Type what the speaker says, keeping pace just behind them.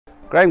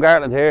Graham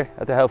Gartland here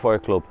at the Hellfire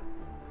Club.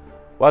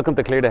 Welcome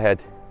to Clear the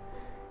Head.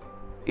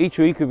 Each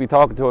week we'll be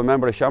talking to a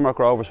member of Shamrock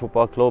Rovers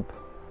Football Club,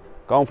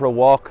 going for a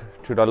walk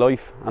through their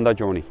life and their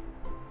journey.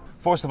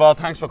 First of all,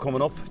 thanks for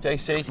coming up,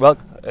 JC. Well,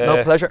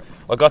 no pleasure.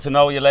 I got to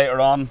know you later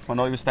on when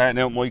I was starting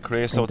out my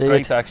career, so Indeed. it's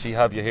great to actually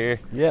have you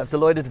here. Yeah,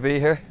 delighted to be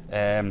here.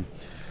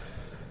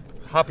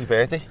 Happy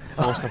birthday,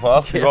 first of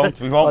all. Yeah.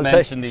 We won't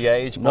mention the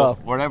age, but No.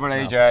 whatever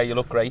age you are, you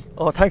look great.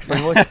 Oh, thanks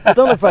very much.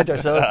 Don't look bad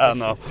yourself. I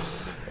know.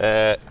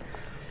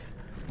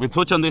 We'll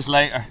touch on this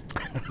later,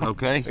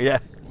 okay? Yeah.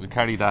 We'll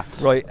carry that.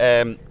 Right.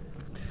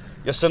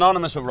 You're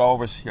synonymous with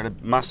Rovers, you're a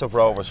massive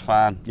Rovers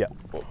fan. Yeah.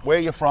 Where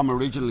are you from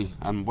originally,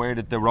 and where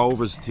did the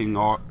Rovers thing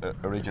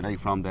originate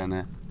from then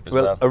as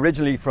well?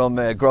 Originally from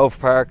Grove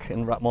Park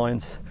in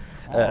Rathmines,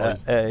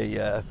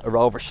 a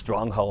Rovers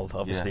stronghold,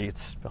 obviously. Yeah.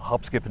 It's a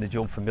hop, skip and a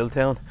jump from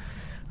Milltown.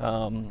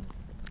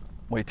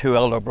 My two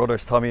elder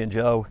brothers, Tommy and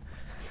Joe,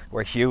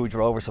 were huge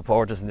Rovers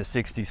supporters in the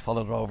 60s,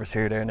 followed Rovers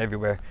here, there and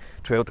everywhere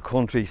throughout the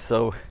country,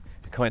 so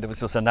it kind of was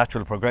just a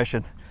natural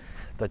progression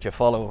that you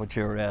follow what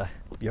your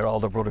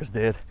older brothers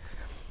did.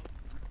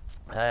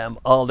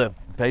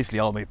 Basically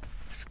all my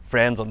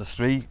friends on the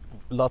street,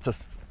 lots of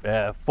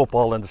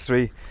football on the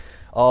street,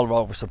 all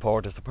Rovers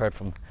supporters apart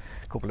from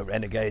a couple of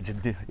renegades,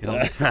 and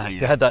Yeah.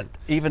 they had that,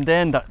 even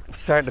then, that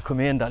started to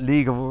come in, that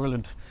League of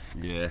Ireland.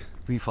 Yeah.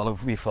 We follow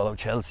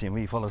Chelsea and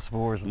we follow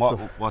Spurs and What,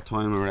 stuff. what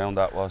time around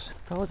that was?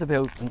 That was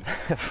about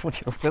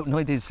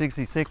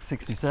 1966,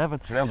 67.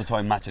 It was around the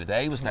time Match of the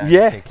Day was starting to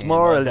Yeah, kick in,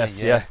 more or wasn't it?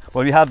 less, yeah.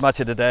 Well, we had Match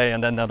of the Day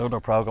and then that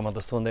other programme on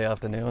the Sunday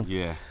afternoon.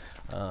 Yeah.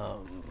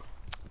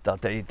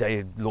 That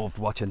they loved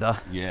watching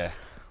that. Yeah.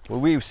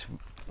 Well,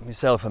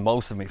 myself and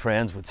most of my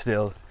friends would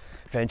still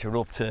venture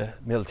up to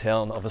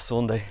Milltown of a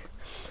Sunday.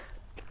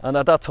 And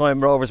at that time,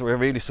 Rovers were a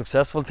really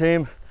successful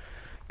team.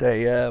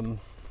 They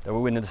were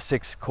winning the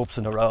 6 cups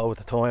in a row at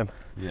the time.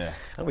 Yeah.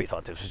 And we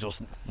thought this was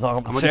just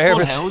normal And were there full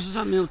service. houses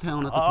at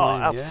Milltown at the Oh,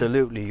 time?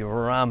 absolutely,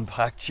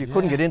 ram-packed. You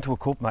couldn't Yeah. get into a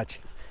cup match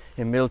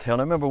in Milltown.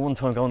 I remember one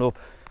time going up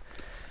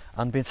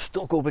and being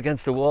stuck up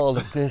against the wall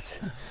like this,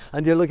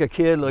 and you're like a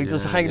kid, like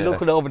just hanging,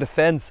 looking over the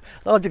fence.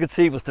 All you could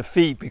see was the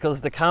feet because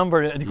of the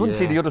camber, and you couldn't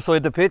see the other side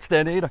of the pitch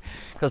then either,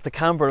 because the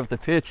camber of the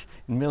pitch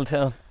in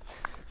Milltown.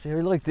 So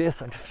you're like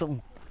this, and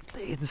some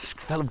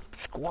fella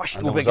squashed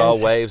And up it was against.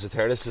 all waves of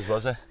terraces,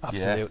 was it?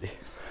 Absolutely.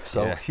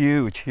 So Yeah.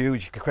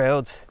 huge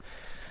crowds.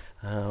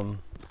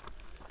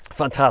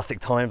 Fantastic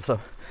times. So.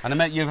 And I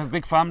met you have a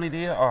big family, do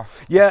you? Or?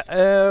 Yeah,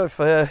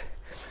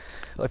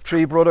 I've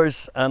 3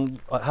 brothers and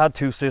I had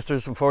 2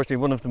 sisters. Unfortunately,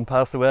 one of them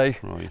passed away.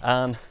 Right.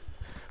 Anne.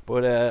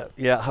 But I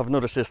have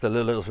another sister,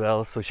 Lila, as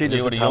well. So she lives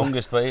You were the in Pal-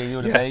 youngest, were you? You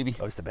were the Yeah, baby?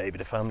 I was the baby of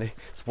the family.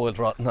 Spoiled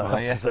rotten, I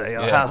have yeah. to say.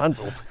 Yeah. Hands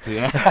up.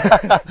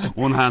 Yeah.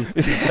 One hand.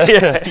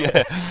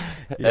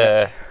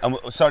 Yeah.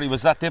 Sorry,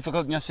 was that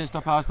difficult when your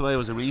sister passed away?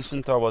 Was it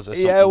recent or was it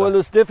something? Yeah, well, it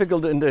was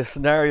difficult in the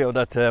scenario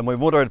that my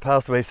mother had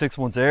passed away 6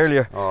 months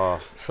earlier.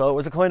 Oh, So it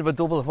was a kind of a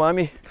double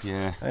whammy.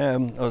 yeah. I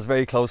was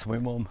very close to my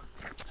mum.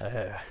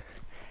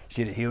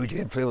 She had a huge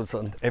influence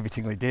on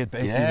everything I did,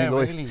 basically. Yeah, in my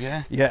life. really,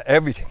 yeah. Yeah,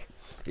 everything.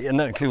 Yeah, and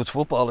that includes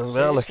football as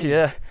well. Like, Seriously?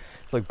 yeah,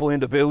 like buying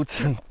the boots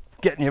and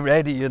getting you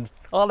ready and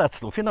all that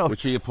stuff, you know. Would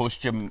she have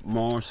pushed you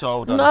more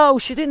so? Than No,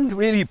 she didn't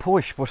really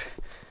push, but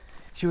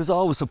she was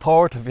always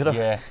supportive, you know.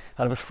 Yeah.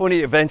 And it was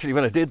funny eventually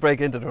when I did break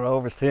into the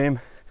Rovers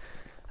team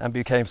and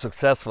became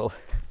successful.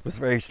 It was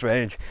very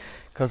strange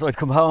because I'd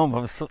come home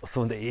on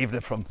Sunday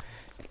evening from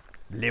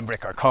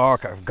Limerick or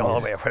Cork or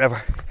Galway or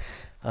whatever.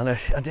 And then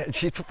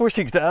the first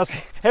thing to ask me,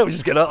 how did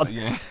you get on?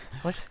 Yeah.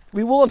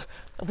 We won.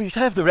 We used to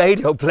have the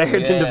radio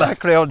playing in the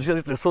background,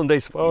 the Sunday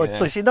sport, Yeah.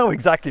 so she know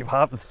exactly what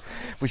happened.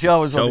 But she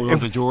always So wanted-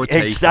 wanted your take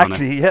on it.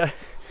 exactly, yeah.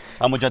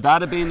 And would your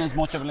dad have been as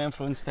much of an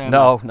influence then?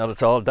 No, not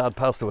at all. Dad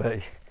passed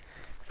away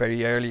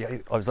very early.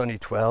 I was only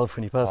 12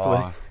 when he passed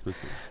away,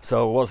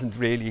 so it wasn't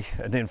really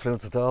an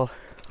influence at all.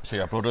 So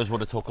your brothers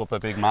would have took up a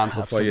big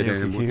mantle for you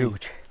Absolutely then, wouldn't they?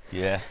 huge,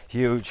 Yeah.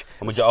 huge.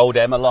 And would you owe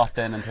them a lot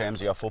then in terms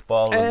of your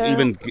football?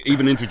 And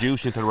even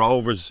introduce you to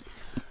Rovers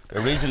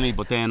originally,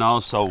 but then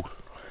also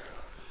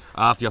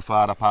after your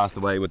father passed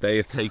away, would they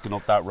have taken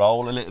up that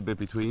role a little bit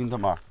between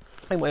them? Or?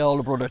 I think my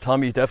older brother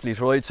Tommy definitely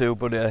tried to,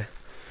 but I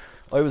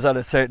was at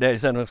a certain age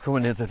then. I was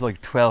coming into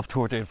like 12,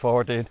 13,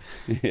 14,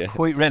 Yeah.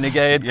 quite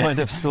renegade kind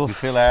of You stuff.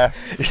 still are.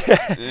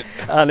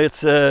 And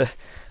it's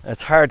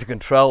hard to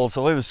control,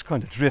 so I was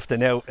kind of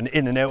drifting out and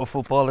in and out of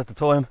football at the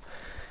time,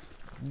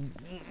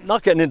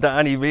 not getting into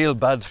any real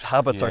bad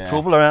habits or Yeah.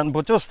 trouble or anything,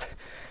 but just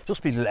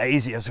being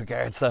lazy as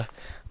regards that.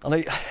 And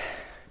there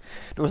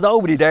was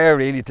nobody there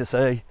really to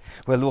say,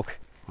 well look,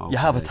 you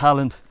have a Okay.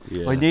 talent,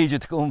 Yeah. I need you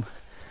to come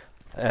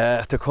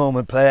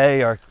and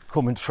play or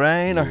come and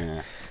train.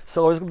 Yeah.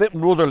 So I was a bit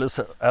rudderless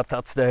at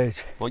that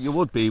stage. But you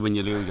would be when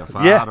you lose your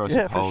father, Yeah, I for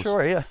suppose.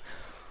 sure, yeah.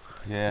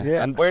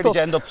 Yeah. And where did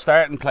you end up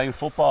starting playing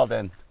football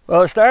then?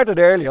 Well, I started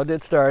early. I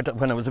did start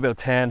when I was about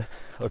 10.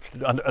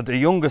 And the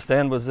youngest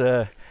then was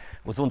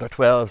under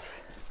 12s.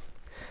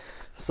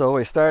 So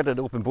I started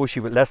up in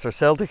Bushy with Leicester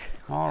Celtic.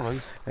 All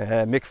right.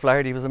 Mick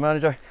Flaherty was the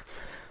manager.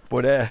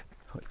 But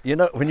you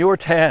know, when you were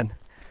 10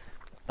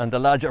 and the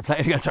lads are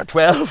playing against our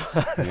 12.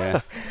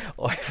 Yeah.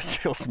 I was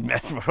just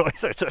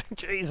mesmerised. I said,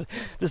 "Jeez,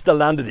 this is the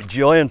land of the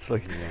giants."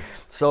 Like,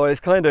 so it's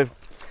kind of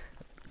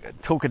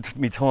took it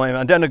me time,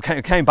 and then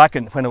I came back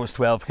when I was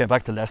 12. Came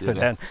back to Leicester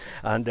then,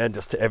 and then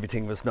just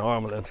everything was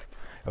normal, and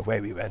away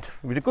we went.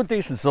 We had a good,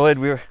 decent side.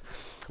 We were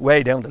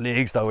way down the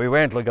leagues though. We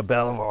weren't like a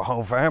Belham or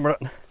Home Farm or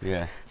anything.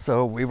 Yeah.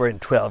 So we were in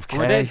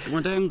 12k.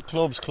 Were them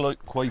clubs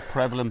quite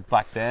prevalent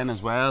back then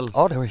as well?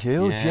 Oh, they were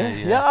huge.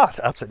 Yeah,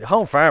 absolutely.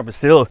 Home Farm was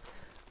still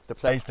the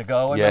place to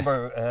go. I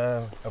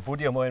remember a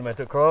buddy of mine went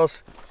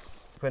across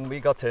when we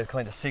got to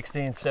kind of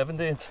 16th,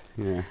 17th.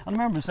 Yeah. I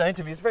remember saying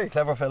to me, he's a very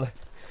clever fella.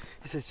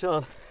 He said,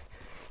 "Sean,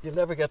 you'll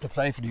never get to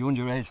play for the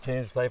underage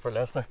teams, play for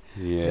Leicester.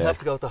 Yeah. You have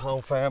to go to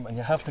Home Farm, and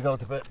you have to go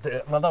to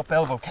well, not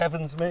Belvo,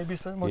 Kevin's maybe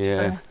so much.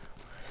 Yeah.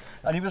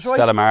 And he was right.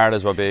 Stella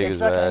Maris were big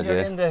Exactly, as well.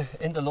 you're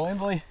in the line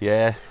boy.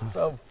 Yeah.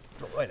 So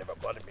I never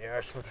bothered me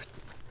arse with it.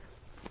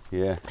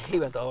 Yeah. He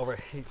went over,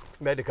 he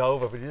made it go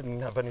over, but he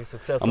didn't have any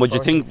success. And would you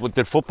think,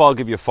 did football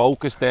give you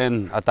focus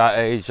then at that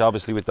age?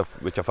 Obviously, with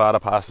your father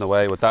passing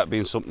away, would that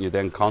be something you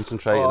then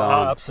concentrated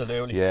on?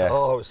 Absolutely. Yeah.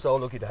 Oh, I was so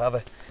lucky to have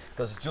it,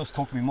 because it just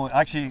took me more.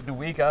 Actually, the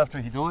week after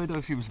he died,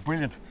 actually, was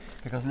brilliant,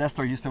 because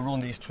Leicester used to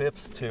run these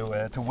trips to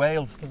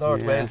Wales, to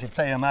North Wales. You'd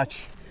play a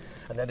match,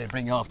 and then they'd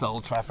bring you off to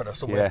Old Trafford or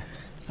somewhere. Yeah.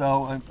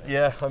 So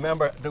I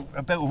remember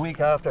about a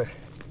week after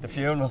the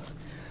funeral,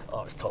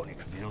 I was totally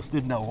confused,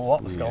 didn't know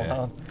what was going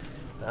on.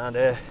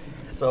 And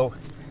so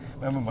I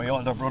remember my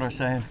older brother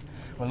saying,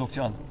 "Well, look,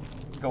 John,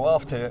 go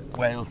off to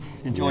Wales,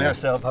 enjoy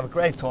yourself, have a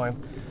great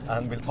time,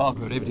 and we'll talk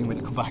about everything when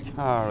you come back."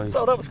 All right.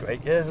 So that was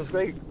great. Yeah, it was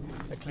great.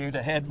 A cleared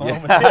the head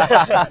moment.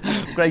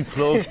 Great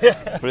plug.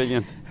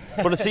 Brilliant.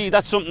 But see,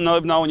 that's something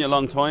I've known you a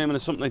long time, and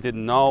it's something I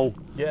didn't know.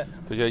 Yeah.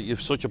 Because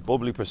you've such a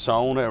bubbly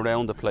persona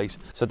around the place.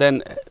 So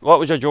then, what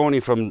was your journey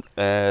from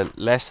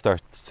Leicester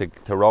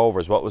to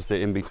Rovers? What was the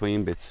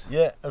in-between bits?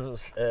 Yeah, as I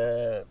was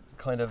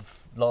kind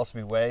of lost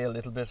my way a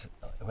little bit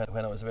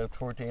when I was about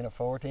 13 or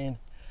 14.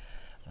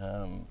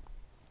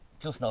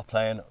 Just not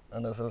playing.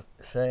 And as I was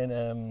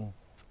saying,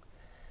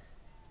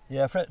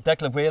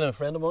 Declan Whelan, a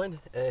friend of mine,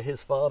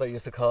 his father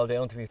used to call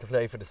down to me to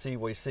play for the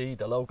CYC,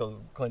 the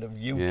local kind of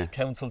youth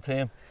council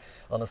team,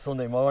 on a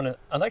Sunday morning.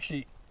 And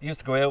actually, he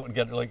used to go out and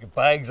get like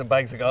bags and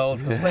bags of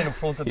goals, because playing in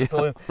front at the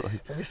time.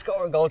 Right. So we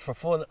scoring goals for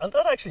fun, and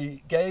that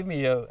actually gave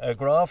me a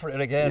graph for it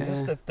again.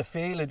 Just the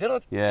feeling, you know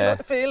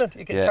the feeling.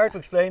 It's hard to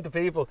explain to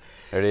people.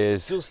 It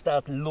is. Just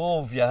that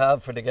love you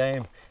have for the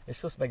game.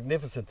 It's just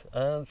magnificent.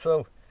 And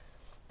so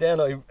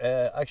then I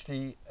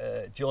actually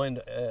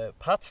joined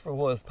Pat's for a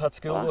while. Pat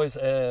Schoolboys,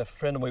 a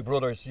friend of my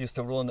brother's, used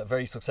to run a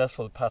very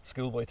successful Pat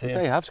Schoolboy team. Did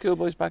they have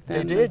schoolboys back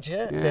then? They did,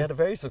 yeah. They had a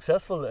very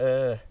successful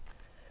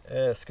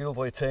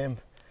schoolboy team.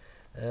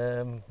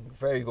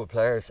 Very good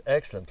players,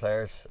 excellent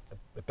players,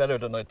 better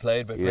than I'd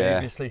played with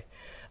previously.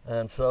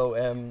 And so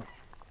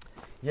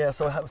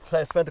so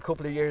I spent a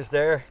couple of years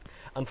there,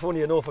 and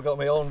funny enough, I got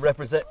my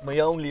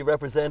only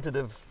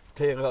representative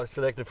team. I got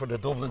selected for the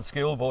Dublin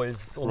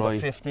Schoolboys under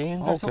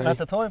 15s or something at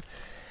the time.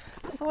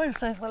 So I was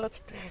saying, well, this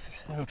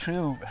is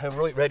how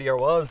right Radio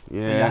was.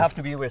 You have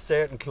to be with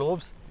certain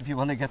clubs if you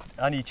want to get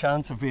any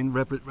chance of being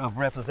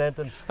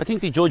representing. I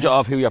think they judge it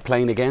off who you're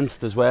playing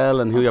against as well,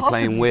 and who you're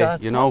playing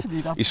with. You know,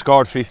 he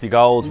scored 50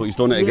 goals, but he's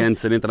done it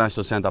against an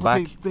international centre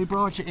back. They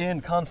brought you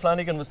in. Con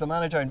Flanagan was the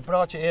manager, and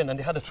brought you in, and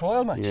they had a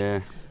trial match.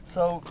 Yeah.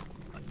 So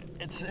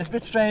it's a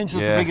bit strange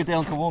just to bring it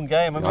down to one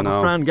game. I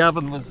remember Fran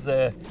Gavin was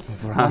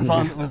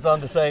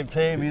on the same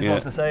team. He's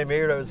of the same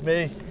era as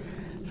me.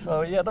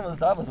 So yeah, that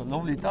was a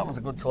lovely, that was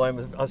a good time,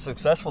 a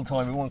successful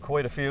time. We won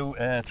quite a few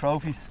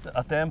trophies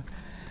at them.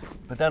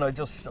 But then I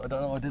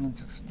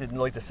didn't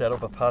like the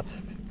setup of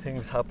Pat's.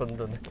 Things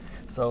happened, and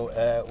so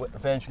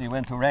eventually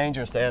went to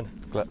Rangers then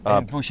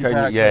in Bushy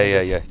Park.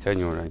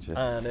 Tenure Rangers.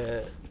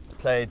 And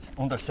played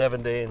under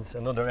 17s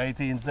and under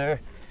 18s there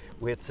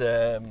with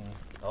a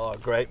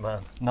great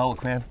man, Noel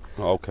Quinn.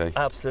 Okay.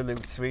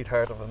 Absolute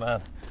sweetheart of a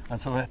man. And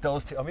so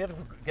those two, I mean,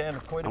 again,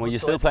 quite. And were you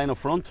still playing up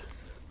front?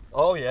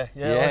 Oh yeah.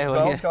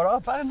 Goals got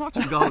off. I'm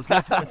watching goals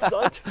left foot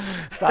side.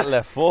 That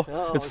left foot.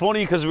 It's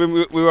funny because we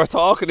were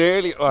talking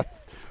earlier.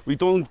 We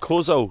done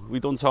Cuzzo, we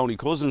done Tony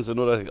Cousins,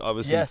 another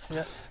obviously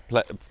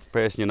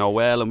person you know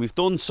well, and we've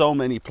done so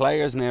many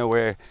players now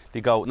where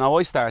they go, "No,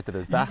 I started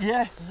as that.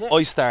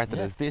 I started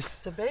as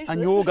this," amazing,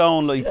 and you're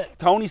going like,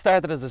 Tony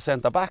started as a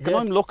centre back, and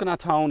I'm looking at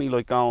Tony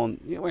like going,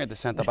 "You weren't the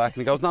centre back,"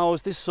 and he goes, "No, I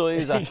was this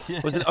size. I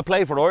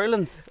played for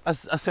Ireland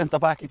as a centre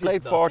back. He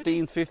played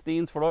 14s,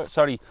 15s for Ireland.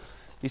 Sorry."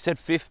 He said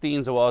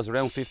 15s it was,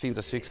 around 15s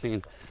or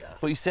 16s.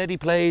 But he said he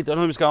played, and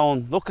I was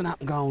going, looking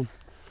at him going,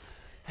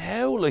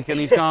 how? Like, and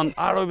he's gone,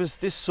 I was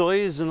this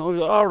size, and I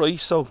was all right.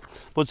 So,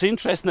 but it's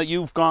interesting that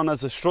you've gone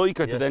as a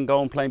striker to then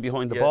go and playing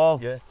behind the ball.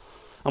 Yeah.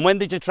 And when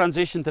did you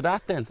transition to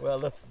that then? Well,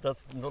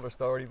 that's another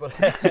story. But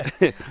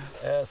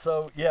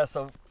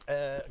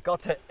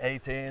got to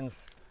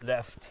 18s,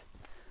 left.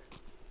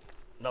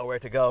 Nowhere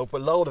to go,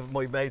 but a load of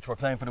my mates were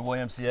playing for the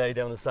YMCA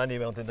down in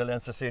Sandymount in the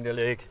Leinster Senior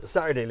League, the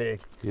Saturday League.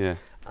 Yeah.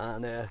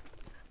 And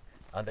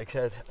they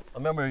said, I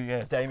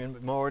remember Damien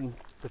McMorton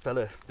the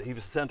fella, he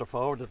was the centre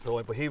forward at the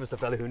time, but he was the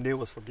fella who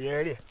knew us from the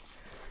area.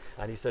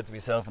 And he said to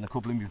myself and a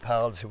couple of my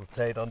pals who had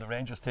played on the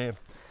Rangers team,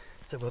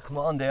 he said, well, come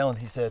on down,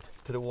 he said,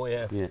 to the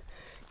YM. Yeah.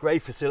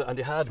 Great facility, and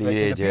they had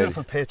a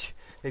beautiful pitch,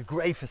 they had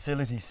great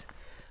facilities.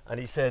 And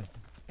he said,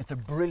 it's a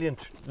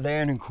brilliant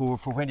learning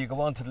curve for when you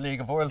go on to the League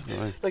of Ireland.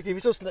 Right. Like, he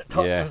was just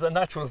thought it was a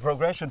natural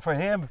progression for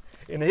him,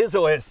 in his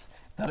eyes,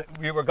 that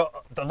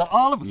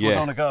all of us were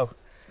going to go.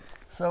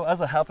 So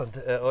as it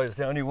happened, I was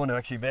the only one who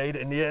actually made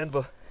it in the end.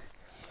 But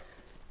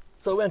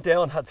so I went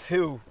down, had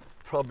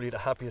probably the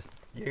happiest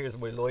years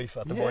of my life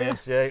at the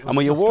YMCA. And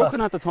were you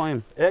working at the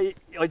time? I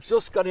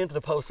just got into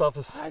the post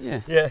office. Had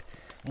you? Yeah,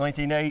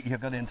 1980 I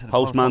got into the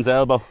Postman's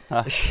elbow.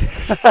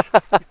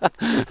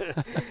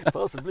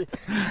 Possibly.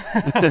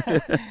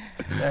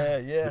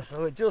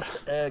 So I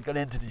just got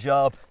into the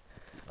job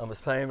and was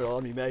playing with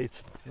all my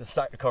mates.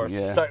 Start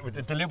with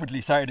the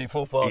deliberately Saturday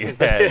football. You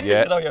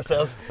know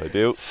yourself. I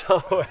do.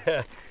 So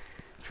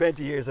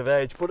 20 years of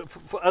age. But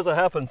as it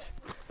happens,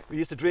 we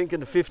used to drink in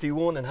the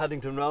 51 in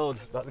Haddington Road,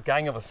 about a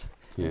gang of us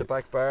in the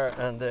back bar,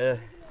 and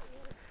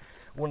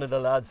one of the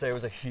lads there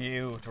was a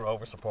huge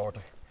Rovers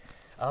supporter,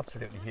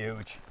 absolutely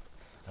huge.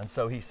 And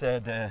so he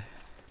said,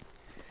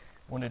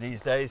 one of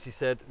these days, he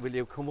said, will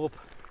you come up?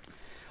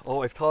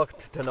 Oh, I've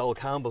talked to Noel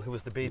Campbell, who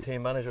was the B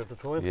team manager at the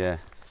time. Yeah.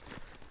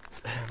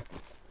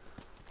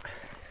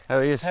 How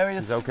are you? How are you?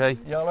 Is okay?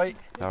 You alright?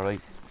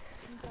 Alright.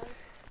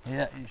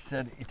 Yeah, he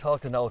said he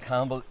talked to Noel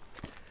Campbell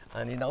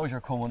and he knows you're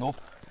coming up.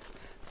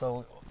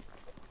 So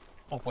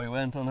up I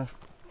went on it,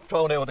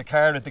 thrown out of the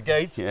car at the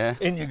gates,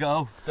 in you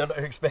go, they're not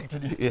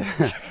expecting you.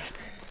 Yeah.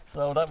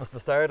 So that was the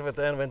start of it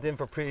then. Went in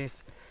for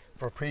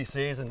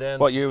pre-season then.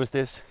 What year was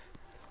this?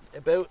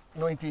 About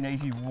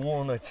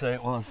 1981 I'd say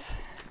it was.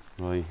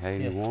 Right,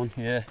 81.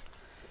 Yeah.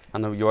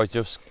 And you were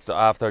just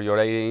after you're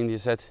 18, you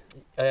said?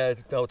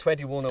 No,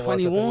 21 I was.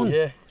 21?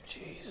 Yeah.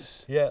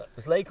 Jesus. Yeah, it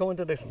was late coming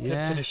to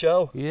the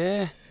show.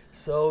 Yeah.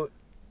 So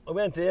I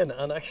went in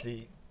and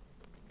actually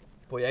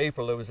by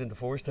April I was in the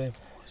first team.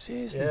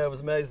 Seriously? Yeah, it was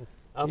amazing.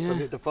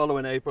 Absolutely. The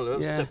following April, it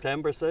was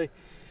September, say.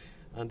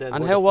 And then.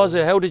 And how was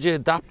it? How did you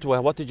adapt to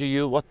it? What did you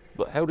use?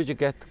 How did you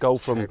go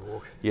from? Hard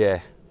work. Yeah,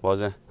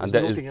 was it? And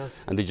nothing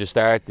else. And did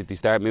they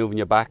start moving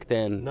you back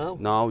then? No.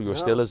 No, you were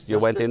still as you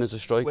went in as a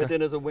striker. Went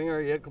in as a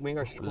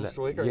winger,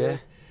 striker.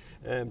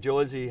 Yeah.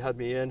 Giles had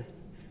me in.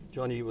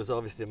 Johnny was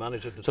obviously the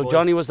manager at the time. So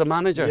Johnny was the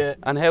manager? Yeah.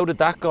 And how did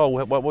that go?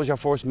 What was your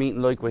first meeting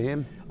like with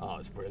him? Oh,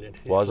 it's brilliant.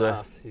 He's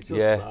class. He's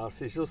just class.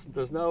 He's just,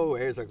 there's no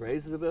airs or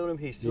graces about him.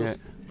 He's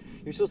just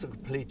a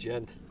complete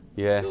gent.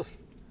 Yeah. Just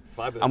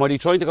fabulous. And were you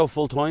trying to go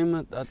full time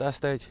at that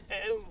stage?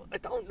 I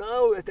don't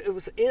know. It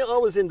was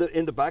always in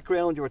the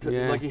background. You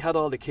were like, he had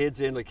all the kids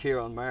in, like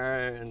Kieran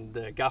Marr and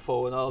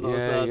Gaffo and all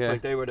those lads.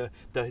 Like they were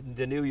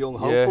the new young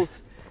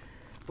hopefuls.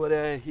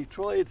 But he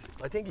tried.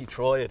 I think he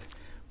tried.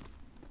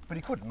 But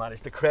he couldn't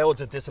manage. The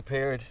crowds had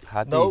disappeared.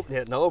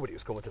 Nobody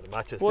was coming to the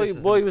matches.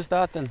 Why was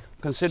that then?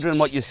 Considering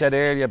what you said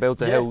earlier about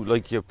how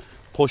like you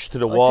pushed to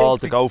the wall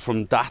to go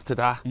from that to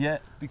that. Yeah,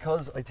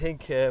 because I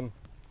think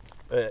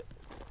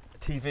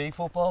TV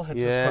football had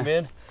just come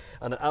in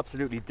and it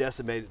absolutely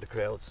decimated the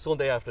crowds.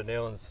 Sunday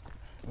afternoons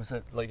was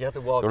like you had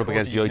to walk. You're up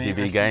against the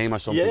ITV game or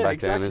something back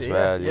then as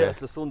well. Yeah,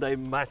 the Sunday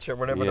match or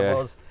whatever it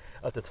was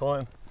at the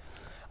time.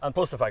 And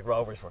plus the fact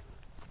Rovers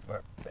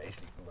were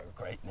basically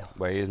great now.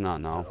 Where he is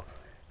not now.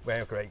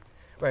 Weren't great.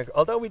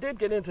 Although we did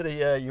get into the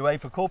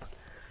UEFA Cup.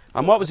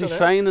 And what was his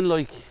training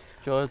like,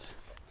 George?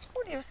 It's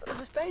funny, it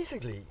was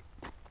basically,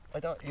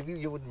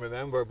 you wouldn't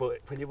remember, but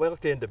when you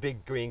walked in the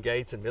big green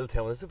gates in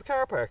Milltown, there's a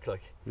car park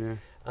like. Yeah.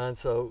 And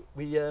so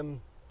we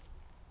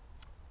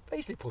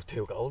basically put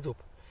 2 goals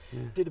up,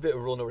 did a bit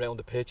of run around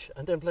the pitch,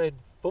 and then played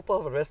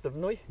football for the rest of the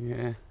night.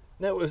 Yeah.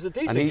 Now it was a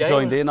decent game. And he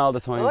joined in all the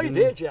time. Oh, he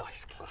did, yeah.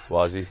 He's class.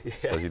 Was he?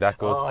 Yeah. Was he that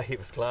good? Oh, he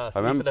was class.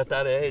 Even at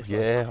that age.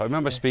 Yeah, I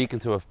remember speaking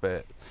to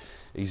him.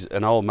 He's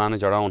an old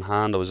manager, Owen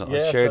Hand. I was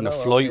sharing a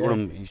flight with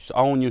him.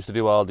 Owen used to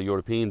do all the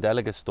European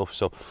delegate stuff,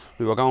 so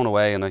we were going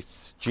away, and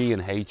G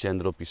and H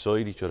ended up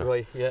beside each other.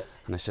 Right, yeah.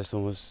 And I said to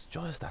him, was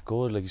Giles that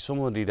good? Like, he's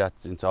somebody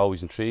that's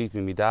always intrigued me.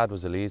 My dad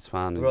was a Leeds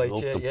fan, and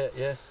loved him.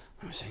 Yeah.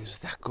 I was saying, was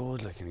that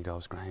good? Like, and he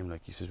goes, Graham,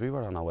 like, he says, we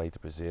were on our way to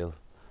Brazil,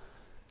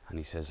 and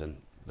he says,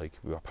 and like,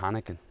 we were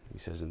panicking. He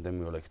says, and then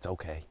we were like, it's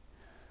okay.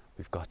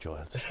 We've got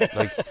Giles.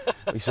 Like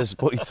he says,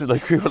 but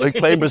like we were like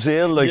playing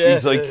Brazil. Like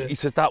he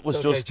says that was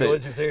just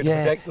Giles is here to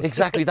protect us.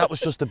 Exactly. That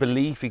was just the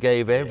belief he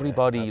gave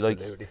everybody. Like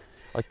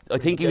I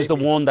think he was the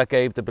one that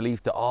gave the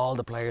belief to all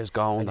the players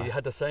going. And he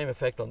had the same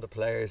effect on the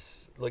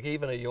players. Like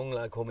even a young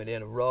lad coming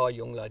in, a raw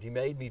young lad, he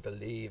made me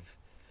believe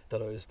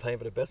that I was playing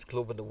for the best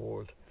club in the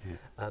world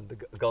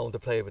and going to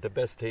play with the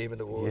best team in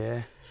the world.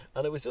 Yeah.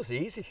 And it was just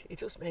easy. He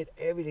just made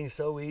everything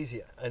so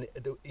easy. And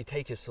he'd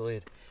take you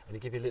aside and he'd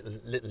give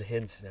you little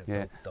hints.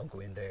 Now, don't go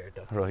in there.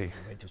 Right.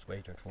 You might just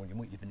wait your turn. You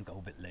might even go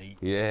a bit late.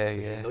 Yeah.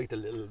 He liked a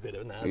little bit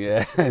of nasty.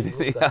 Yeah.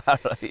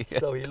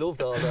 So he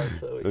loved all that.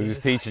 So he was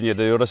teaching you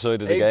the other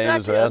side of the game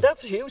as well. And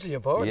that's hugely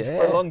important.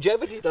 For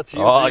longevity, that's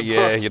hugely important.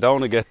 Yeah, you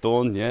don't want to get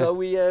done, So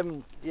we,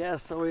 and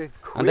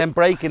then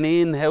breaking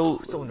in, how...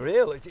 It's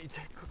unreal.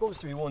 comes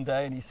to me one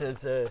day and he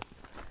says,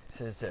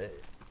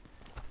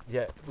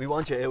 yeah, we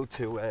want you out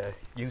to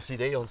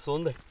UCD on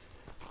Sunday.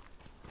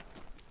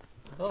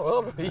 Oh,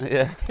 all right.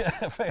 Yeah. Yeah,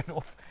 fair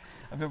enough.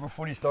 I remember a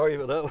funny story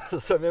about that.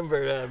 So I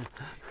remember,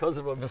 because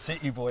I'm a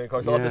city boy, of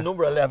course, Yeah. the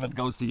number 11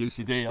 goes to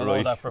UCD. I know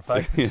Right. that for a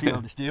fact. You see all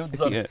the students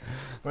on Yeah. it.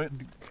 But,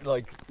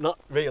 like, not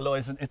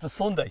realising it's a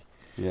Sunday.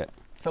 Yeah.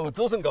 So it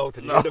doesn't go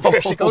to the No.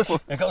 university,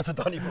 it goes to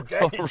Donnybrook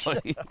Gauge.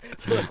 Right.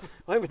 So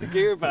I'm with the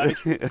gear bag,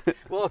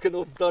 walking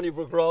up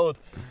Donnybrook Road.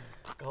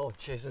 Oh,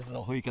 jeez, this is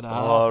a week and a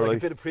half. Oh, like right.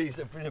 a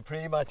bit of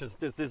pre-matches.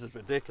 This is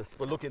ridiculous.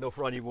 But lucky enough,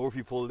 Ronnie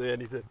Murphy pulled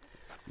in. He said,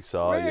 You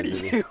saw "Where do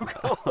didn't you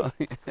go?"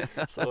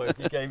 So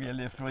he gave me a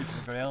lift right to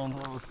the ground.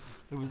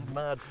 It was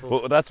mad stuff.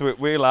 But that's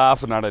we're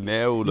laughing at it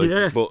now, like,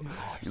 Yeah. but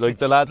like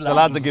the lads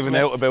are giving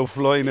sweat. out about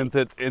flying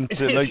into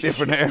like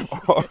different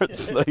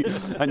airports, like,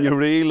 and you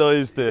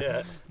realise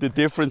the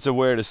difference of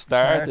where it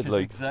started,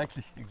 like.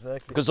 Exactly.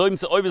 Because I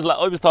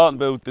was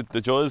talking about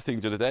the Giles thing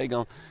the other day,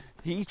 going,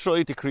 he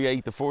tried to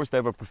create the first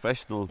ever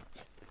professional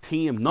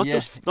team, not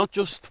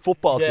just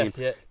football team,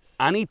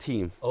 any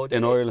team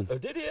in Ireland. Oh,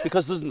 did he? Yeah.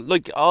 Because there's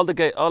like all the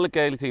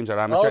Gaelic teams are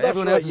amateur. Oh, that's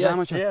Everyone right, else is yes,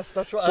 amateur. Yes,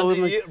 that's right. So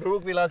And like, the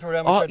rugby lads were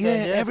amateur.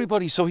 yeah,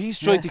 everybody. So he's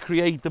tried to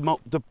create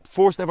the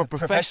first ever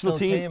professional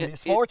team,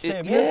 sports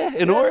team.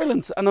 in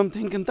Ireland. And I'm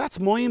thinking that's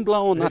mind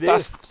blowing at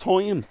that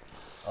time.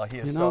 Oh, he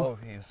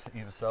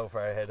was so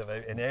far ahead of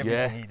it in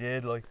everything he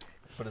did. Like,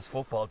 but his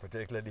football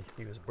particularly,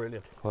 he was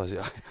brilliant.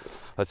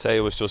 I'd say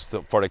it was just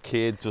for a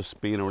kid just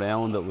being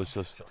around. It was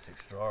just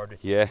extraordinary.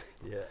 Yeah.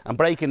 And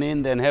breaking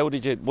in, then how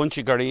did you? Once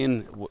you got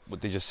in,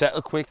 did you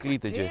settle quickly?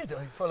 Did you?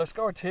 Well, I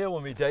scored 2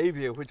 on my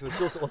debut, which was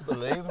just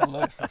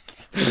unbelievable.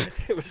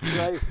 It was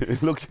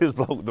great. Luckiest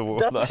bloke in the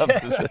world, I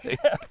have to say.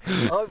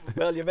 Oh,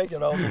 well, you make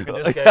your own look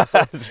in this game.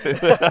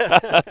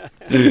 So.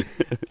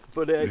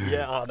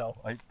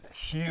 But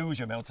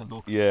huge amounts of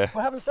luck. Yeah.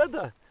 But having said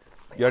that,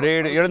 you're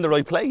in the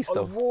right place,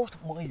 though. I worked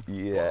my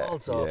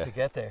balls off to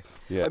get there.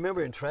 Yeah. I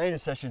remember in training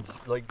sessions,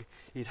 like,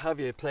 he'd have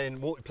you play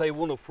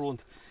one up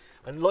front,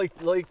 and like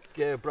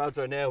Brad's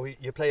are now,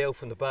 you play out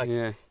from the back.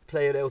 Yeah.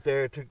 Play it out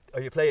there, or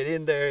you play it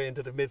in there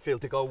into the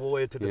midfield to go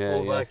wide to the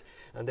full-back,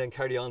 and then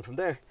carry on from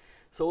there.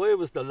 So I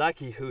was the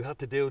lackey who had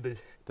to do the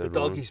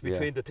doggies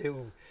between the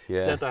two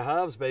centre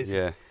halves, basically.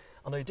 Yeah.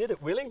 And I did it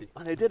willingly,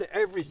 and I did it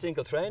every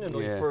single training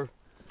night for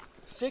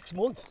 6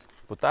 months.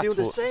 But that's do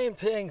the same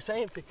thing,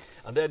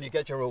 and then you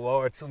get your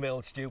reward. Some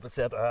old stupid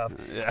centre half,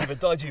 give a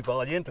dodgy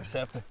ball, you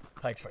intercept it.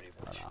 Thanks very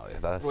much. Oh, yeah,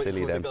 that's Right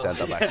silly, them goal.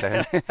 centre backs.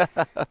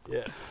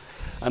 Yeah.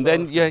 And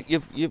then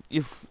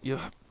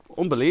you've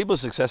unbelievable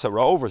success at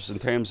Rovers in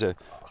terms of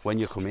when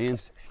you come in.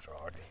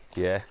 Extraordinary.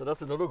 Yeah. So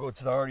that's another good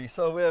story.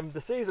 So the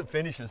season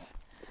finishes,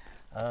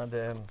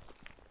 and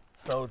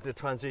so the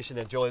transition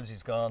in Giles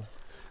is gone.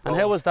 And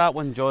how was that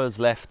when Giles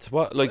left?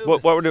 What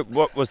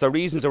was the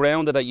reasons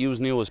around it that you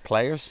knew as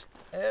players?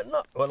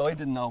 Well, I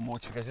didn't know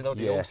much because the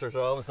youngsters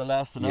are always the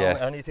last to know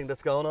anything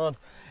that's going on.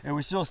 It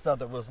was just that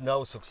there was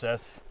no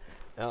success.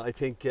 I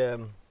think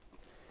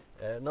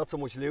not so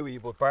much Louis,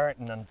 but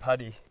Barton and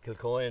Paddy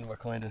Kilcoyne were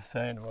kind of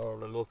saying, "Oh,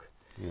 look,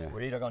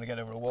 we're either going to get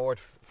a reward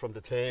from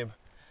the team,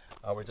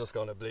 or we're just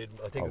going to bleed."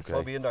 I think it was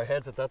probably in their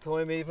heads at that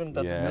time even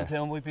that the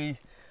Milltown might be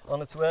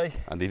on its way.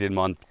 And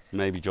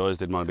Giles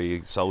didn't want to be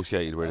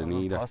associated with it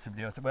either.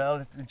 Possibly.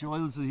 Well,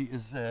 Giles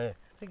is.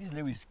 I think he's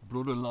Louis'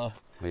 brother-in-law.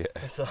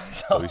 Yeah. So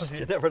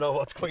you never know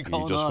what's going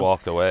on. He just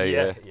walked away.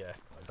 Yeah.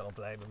 I don't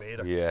blame him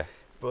either. Yeah.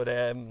 But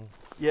and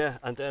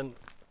then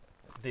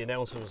the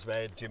announcement was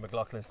made, Jim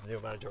McLaughlin's the new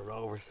manager of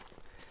Rovers.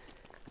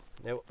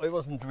 Now, I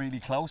wasn't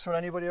really close with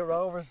anybody at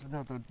Rovers.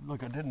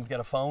 Look, I didn't get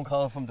a phone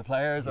call from the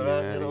players or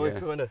anything, I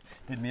kind of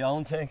did my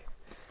own thing.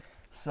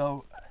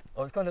 So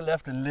I was kind of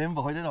left in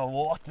limbo. I didn't know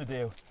what to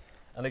do.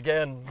 And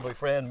again, my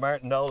friend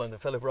Martin Nolan, the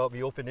fella brought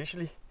me up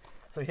initially.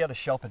 So he had a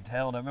shop in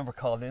town. I remember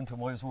calling into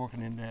him. I was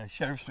working in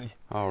Sheriff Street.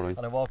 All right.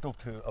 And I walked up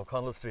to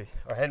O'Connell Street,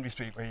 or Henry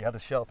Street, where he had a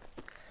shop.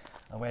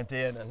 I went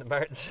in, and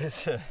Martin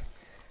says,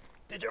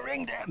 "Did you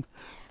ring them?"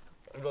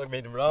 I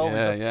made him wrong.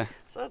 Yeah. I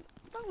said,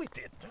 "No, we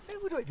didn't. Who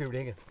would I be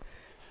ringing?"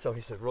 So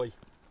he said, "Right."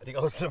 And he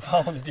goes to the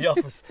phone in the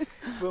office.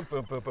 Boom,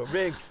 boom, boom, boom.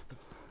 Rings.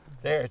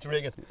 There, it's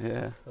ringing.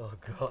 Yeah. Oh,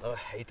 God, I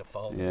hate the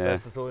phone. Yeah.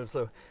 Best of the time.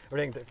 So I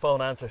ring, the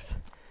phone answers.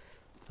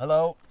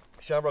 "Hello,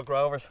 Shamrock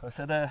Rovers." I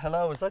said,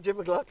 "Hello, is that Jim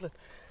McLaughlin?"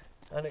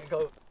 And he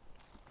go,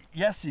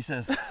 "Yes," he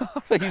says.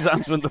 He's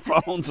answering the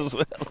phones as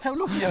well. How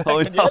lucky are Oh,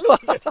 you?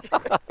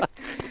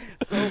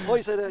 So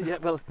I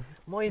said, well,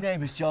 my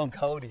name is John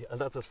Coady,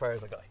 and that's as far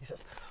as I got. He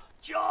says,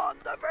 "John,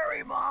 the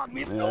very man,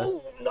 we've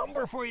no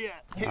number for you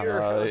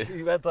here."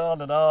 He went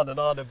on and on and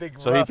on, a big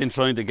So he'd been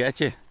trying to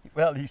get you?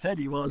 Well, he said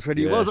he was, whether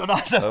he was or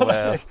not.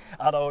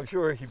 I know, I'm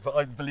sure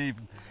I believe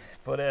him.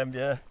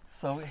 But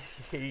so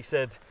he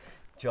said,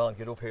 "John,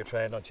 get up here,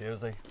 train on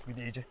Tuesday, we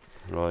need you."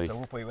 Right.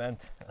 So up we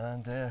went,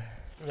 and the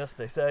rest,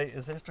 they say,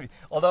 is history.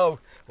 Although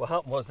what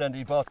happened was then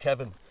he bought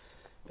Kevin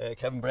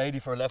Brady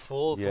for left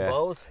full from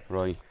Bowes.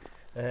 Right.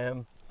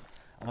 And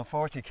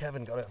unfortunately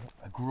Kevin got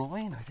a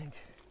groin, I think.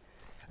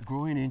 A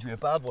groin injury, a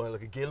bad one,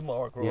 like a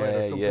Gilmore groin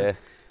or something.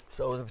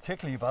 So it was a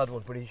particularly bad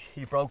one, but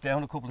he broke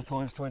down a couple of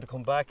times trying to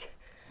come back.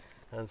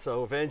 And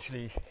so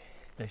eventually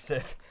they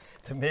said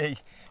to me,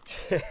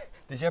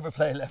 did you ever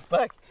play left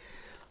back?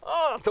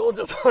 Oh, tons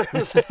of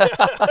times.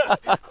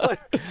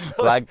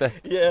 Like that?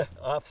 Yeah,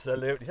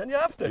 absolutely. And you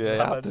have to. Yeah, you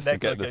have to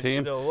stick out the team.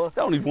 You know what?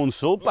 They only one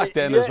sub back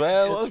then as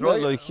well, wasn't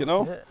it? Like, you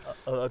know.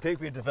 Yeah. I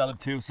think we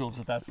developed 2 subs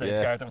at that stage,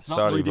 Gareth. It's not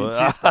sorry,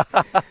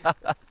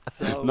 1950.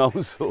 So, no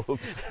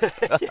subs.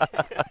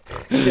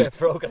 yeah,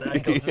 broken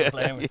ankles to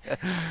playing with.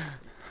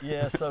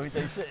 Yeah, so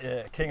they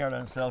said, King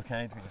Ireland himself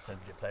came to me and said,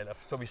 did you play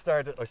left? So I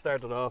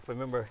started off, I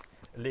remember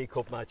a League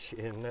Cup match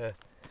in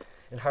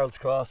Harold's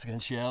Cross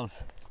against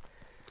Giles.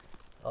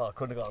 Oh, I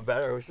couldn't have gotten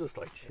better. It was just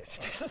like,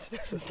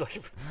 this is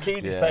like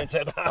Coady's playing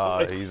centre half.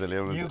 Oh, easily.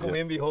 You go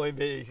in behind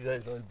me, he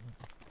says, I'll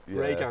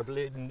break our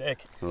bleeding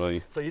neck.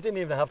 Right. So you didn't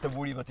even have to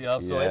worry about the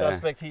offside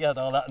aspect. He had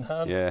all that in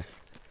hand. Yeah.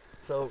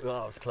 So it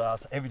was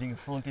class. Everything in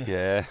front of you.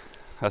 Yeah.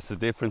 That's the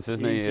difference,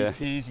 isn't it? Easy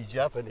peasy,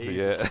 Japanese.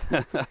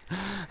 Yeah.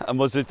 And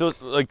was it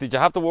just like, did you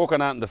have to work on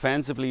that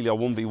defensively, your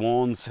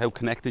 1v1s? How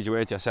connected you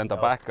were to your centre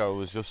back, or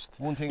was just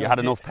one thing you had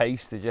enough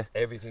pace? Did you?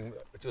 Everything,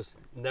 just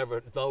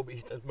never.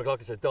 Nobody.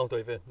 McLaughlin said, "Don't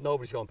dive in.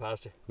 Nobody's going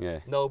past you. Yeah.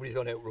 Nobody's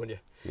going to outrun you."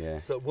 Yeah.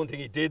 So one thing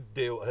he did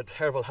do, a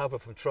terrible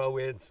habit from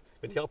throw-ins.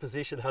 When the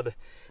opposition had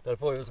that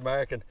if I was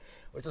marking,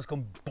 I just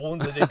come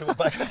bundled into a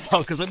back of the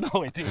ball because I had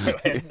no idea where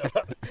I had.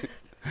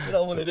 You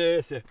know, one of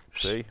these. Yeah.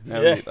 See?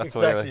 Yeah, that's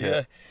exactly.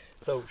 Yeah.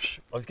 So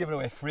I was giving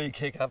away free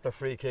kick after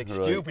free kick,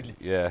 stupidly.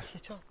 Yeah. I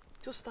said, John,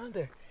 just stand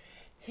there.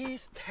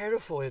 He's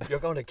terrified you're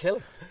going to kill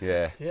him.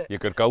 Yeah. You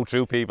could go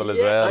through people as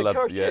well. well. Of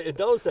course, in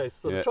those days.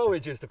 So the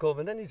throw-ins used to come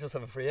and then you just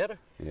have a free header.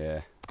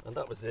 Yeah. And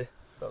that was it.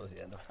 That was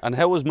the end of it. And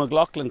how was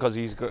McLaughlin? Because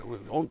he's got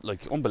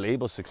like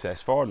unbelievable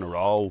success, 4 in a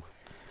row.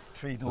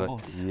 3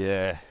 doubles. Like,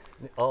 yeah.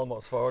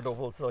 Almost 4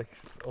 doubles, like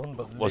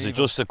unbelievable. Was it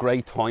just a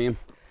great time?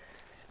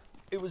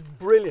 It was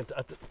brilliant,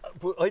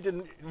 but I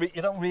didn't.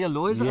 You don't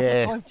realise it at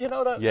the time. Do you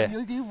know that? Yeah.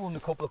 You won a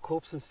couple of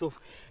cups and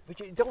stuff, but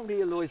you don't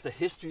realise the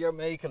history you're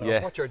making,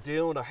 or what you're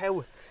doing, or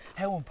how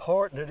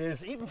important it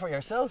is, even for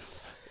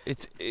yourself.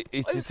 It's I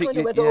kind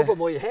of went over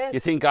my head. You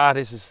think,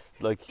 this is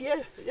like.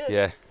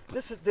 Yeah.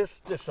 This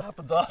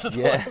happens all the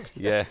time.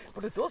 Yeah.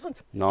 But it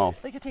doesn't. No.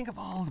 Like, you think of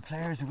all the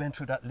players who went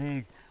through that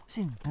league. I've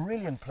seen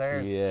brilliant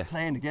players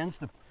playing against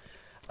them,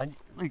 and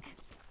like.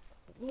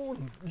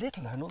 One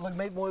little, like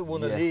maybe I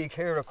won a league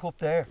here, a cup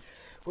there,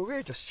 but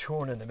we're just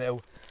churning them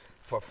out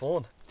for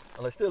fun.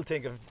 And I still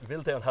think if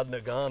Milltown hadn't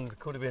have gone, we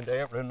could have been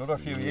there for another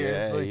few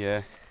years.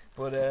 Like.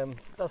 But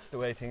that's the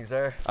way things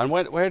are. And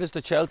where does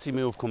the Chelsea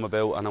move come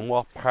about, and in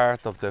what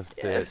part of the?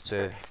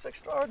 It's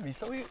extraordinary.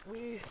 So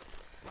we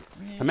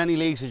how many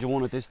leagues did you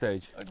win at this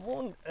stage? I'd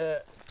won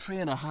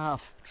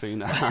 3.5.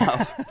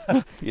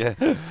 3.5.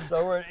 Yeah.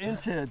 So we're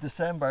into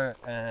December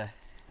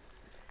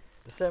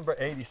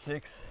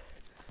 '86.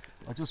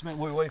 I just met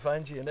my wife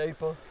Angie in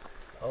April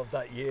of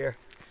that year.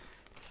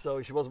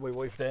 So she wasn't my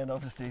wife then,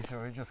 obviously, so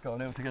we were just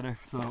going out together.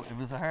 So it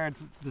was a hard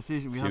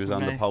decision we had to make. She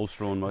was on the post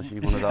run, was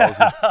she? One of those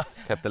ones?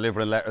 Kept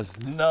delivering letters?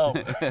 No.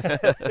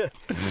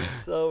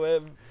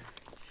 So,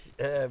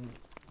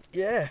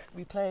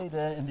 we played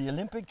in the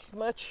Olympic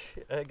match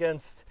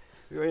against,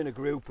 we were in a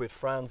group with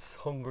France,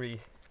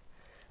 Hungary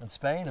and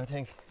Spain, I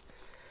think,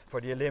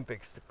 for the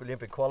Olympics, the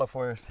Olympic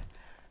qualifiers.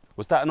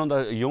 Was that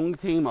another young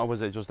team, or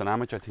was it just an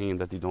amateur team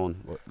that they done?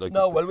 Like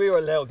no, well, we were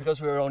allowed because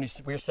we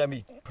were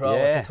semi-pro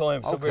at the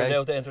time, so we were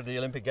allowed to enter the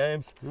Olympic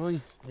Games. Right.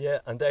 Yeah,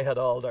 and they had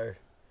all their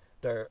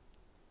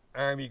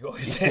army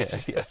guys. Yeah.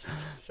 You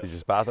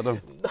just battered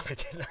them? No, we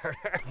didn't.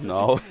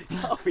 No.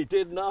 No, we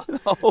did not.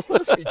 No.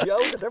 Must be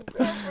joking.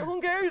 The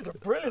Hungarians are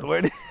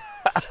brilliant.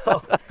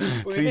 So,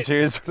 3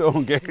 cheers for the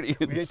Hungarians.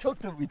 We took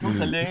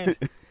the lead.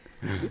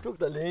 We took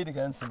the lead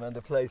against them, and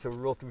the place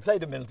erupted. We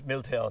played in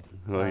Milltown.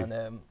 Right.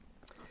 And,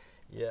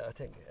 I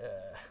think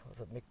was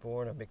it Mick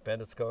Bourne or Mick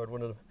Bennett scored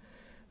one of them,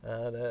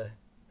 and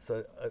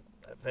so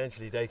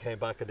eventually they came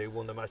back and they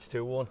won the match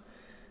 2-1.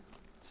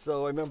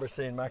 So I remember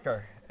seeing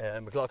Macker.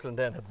 McLaughlin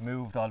then had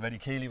moved already.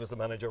 Keeley was the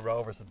manager of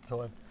Rovers at the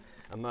time,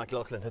 and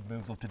McLaughlin had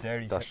moved up to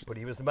Derry, but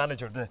he was the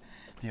manager of the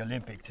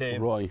Olympic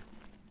team. Right.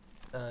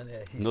 And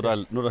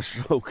another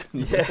stroke.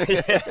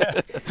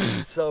 Yeah.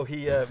 So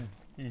he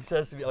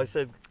says to me, I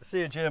said, "See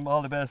you, Jim.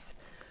 All the best."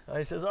 And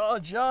he says, "Oh,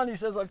 John," he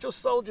says, "I've just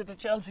sold you to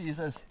Chelsea." He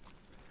says.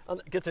 And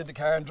gets in the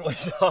car and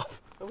drives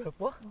off. I went,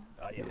 what?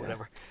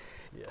 Whatever.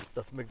 Yeah,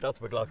 that's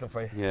McLaughlin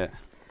for you. Yeah.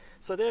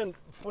 So then,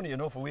 funny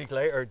enough, a week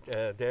later,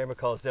 Dermot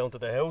calls down to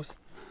the house.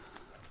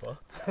 What?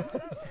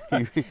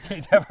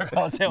 He never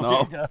calls down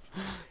to the house.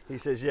 He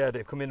says, yeah,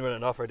 they've come in with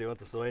an offer, they want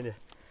to sign you.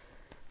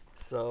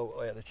 So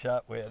I had a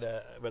chat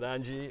with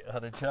Angie, I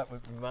had a chat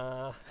with my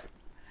ma.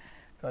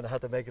 Kind of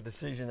had to make a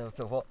decision as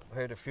to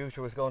where the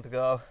future was going to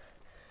go.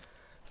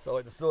 So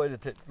I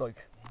decided to,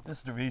 this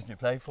is the reason you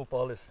play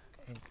football, is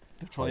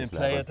to try and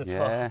play at the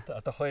top,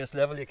 at the highest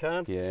level you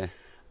can. Yeah.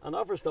 And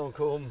offers don't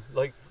come,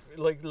 like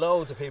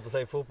loads of people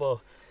play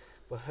football,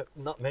 but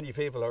not many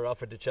people are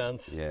offered the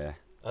chance. Yeah.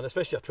 And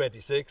especially at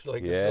 26,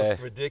 it's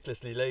just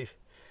ridiculously late.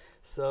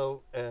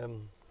 So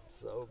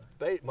So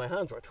my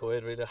hands were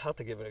tied, really. I had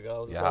to give it a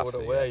go. You There's have no other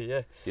to, way,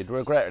 yeah. You'd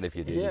regret it if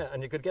you didn't. Yeah,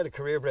 and you could get a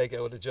career break out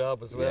of the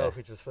job as well, Yeah.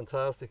 which was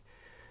fantastic.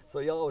 So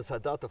you always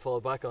had that to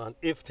fall back on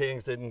if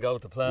things didn't go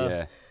to plan.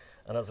 Yeah.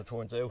 And as it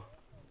turns out,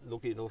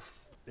 lucky enough,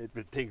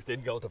 things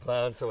didn't go to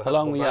plan. So I How had to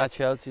long go were you back. at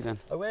Chelsea then?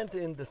 I went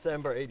in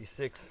December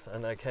 '86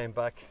 and I came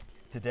back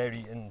to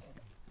Derry in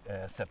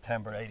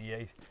September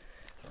 '88.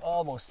 So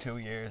almost 2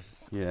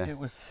 years. Yeah. It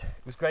was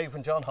great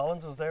when John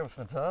Hollins was there. It was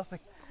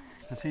fantastic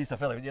because he's the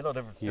fellow. You know,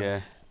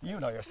 Yeah. you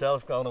know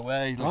yourself going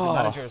away. Like Oh. the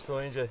manager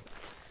assigned you.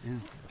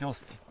 Is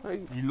just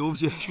he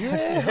loves you.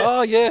 Yeah.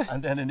 Oh yeah.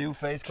 And then a new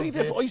face comes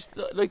in.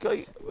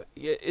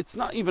 It's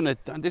not even a.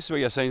 And this is what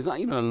you're saying. It's not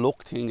even a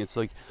luck thing. It's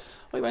like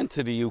I went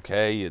to the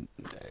UK in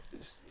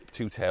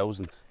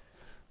 2000.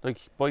 Like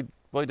by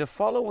the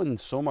following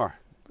summer,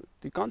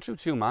 they'd gone through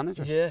 2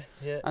 managers. Yeah,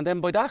 yeah. And then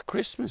by that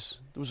Christmas,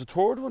 there was a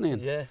third one in.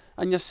 Yeah.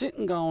 And you're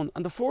sitting going,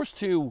 and the first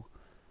 2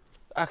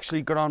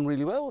 actually got on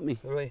really well with me.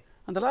 Right.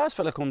 And the last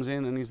fella comes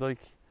in and he's like,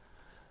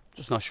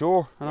 just not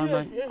sure. And I'm Yeah,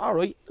 like, yeah. all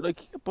right, like,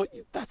 but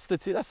that's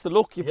the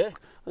luck. Yeah.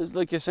 It's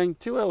like you're saying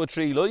 2 out of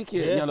 3 like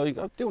you, Yeah. and you're like,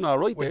 I'm doing all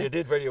right Well, there. you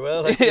did very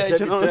well. Yeah, Let do you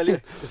me know what I tell you.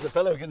 mean? Because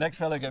the next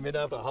fellow came in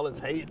after Hollins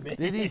hated me.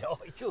 Did he? Oh,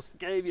 he just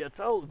gave you a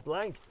total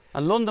blank.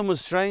 And London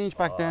was strange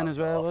back then as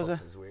well, was awful. it?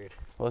 It was weird.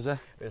 Was it?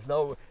 There's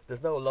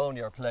no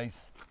lonelier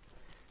place.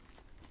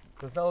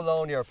 There's no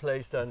lonelier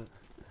place than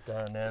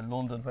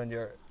London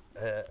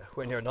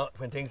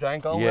when things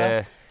aren't going Yeah.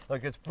 well.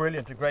 Like it's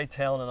brilliant, a great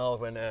town and all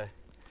when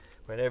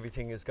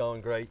everything is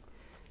going great.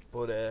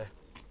 But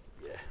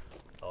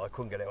I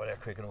couldn't get out of there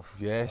quick enough.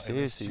 Yeah, It was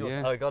seriously, just-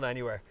 yeah. I got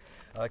anywhere.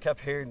 I kept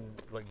hearing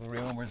like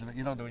rumours of it,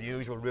 you know, the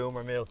usual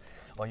rumour mill.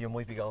 Oh, you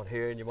might be going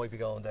here and you might be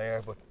going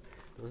there, but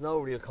there was no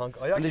real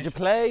And did you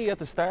play at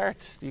the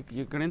start?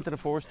 You got into the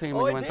first team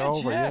when Oh, you I went did,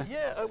 over,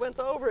 yeah. I went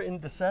over in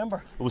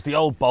December. It was the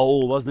old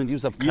bowl, wasn't it? You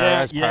used to have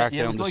cars parked it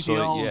down was the like side.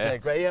 the old Yeah,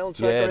 greyhound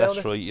track yeah, around that's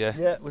it. right. Yeah,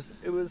 Yeah, it wasn't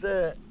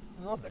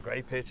a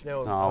great pitch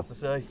now, No. I have to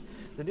say.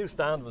 The new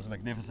stand was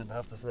magnificent, I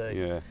have to say.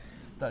 yeah.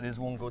 That is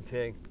one good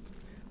thing.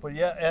 But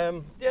yeah,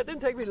 it didn't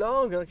take me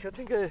long. I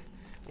think I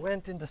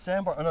went in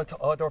December, and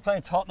they were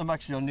playing Tottenham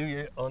actually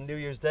on New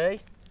Year's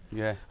Day,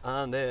 Yeah.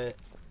 and they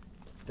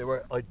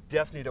were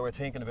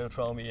thinking about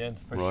throwing me in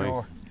for Right.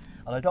 sure.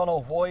 And I don't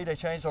know why they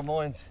changed their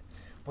minds,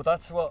 but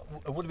that's what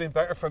it would have been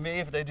better for me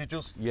if they'd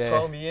just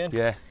throw me in.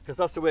 Yeah. Because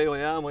that's the way I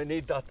am. I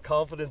need that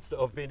confidence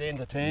of being in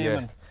the team, Yeah.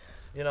 and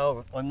you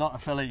know, I'm not a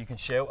fella you can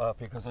shout at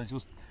because I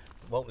just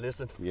won't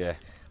listen. Yeah.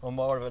 I'm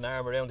more of an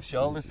arm around the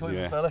shoulders type Yeah.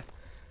 of fella.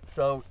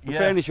 So In yeah,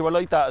 fairness, you were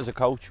like that as a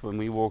coach when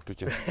we worked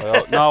with you.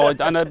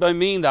 I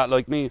mean that.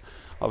 Like me,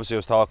 obviously, I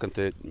was talking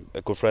to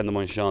a good friend of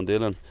mine, Sean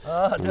Dillon,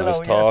 and I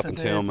was talking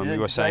to him, and we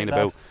were saying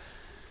about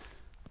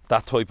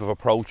that type of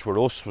approach with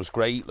us was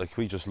great. Like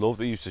we just loved.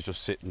 We used to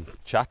just sit and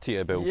chat to you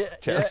about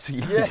Chelsea.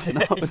 Yeah. You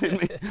know what I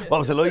mean? What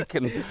was it like?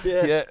 And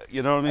Yeah.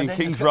 you know what I mean. And then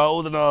Kings you've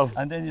Road and all.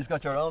 And then you've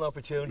got your own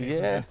opportunities.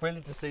 Yeah. It's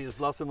brilliant to see us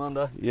blossom on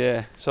that.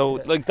 Yeah, so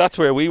like that's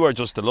where we were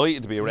just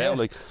delighted to be around.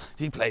 Yeah. Like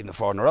he played in the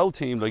 4-in-a-row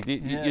team. Like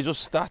Yeah. you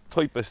just that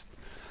type of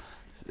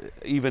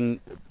even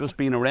just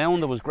being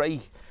around it was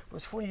great. But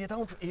it's funny,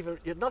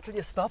 you're not till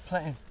you stop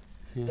playing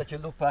Yeah. that you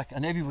look back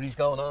and everybody's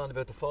going on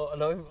about the fall.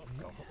 And you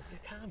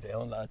calm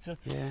down, lads.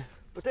 Yeah,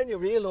 But then you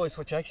realise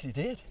what you actually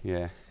did.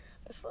 yeah,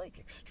 It's like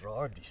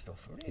extraordinary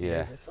stuff. It really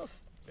Yeah. is.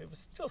 It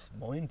was just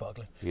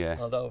mind-boggling. yeah.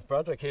 Although if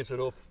Bradford keeps it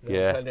up,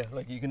 Yeah. I'm telling you,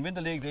 like you can win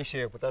the league this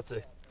year, but that's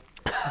it.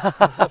 You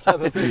have to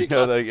have a really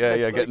You're like, yeah,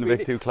 you're like, getting a we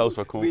bit too close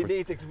for We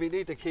comfort.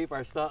 need to keep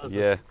our status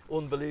Yeah. as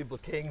unbelievable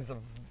kings of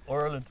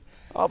Ireland.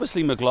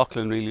 Obviously,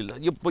 McLaughlin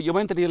really. But you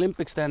went to the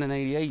Olympics then in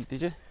 '88,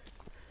 did you?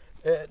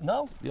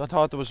 No, I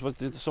thought there was.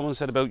 Someone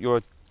said about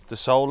the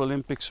Seoul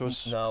Olympics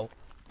was. no.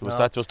 Was no.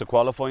 that just a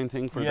qualifying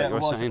thing for Yeah, that you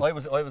it were was. saying?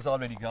 I was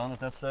already gone at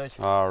that stage,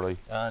 All right,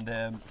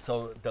 and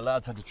so the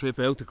lads had to trip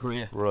out to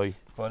Korea. right.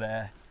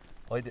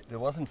 But it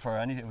wasn't for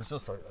anything. It was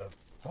just a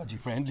dodgy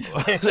friendly.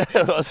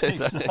 Was it?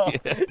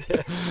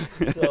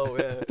 So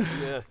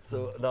yeah.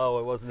 So no,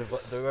 I wasn't.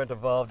 They weren't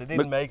involved. They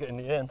didn't make it in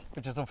the end,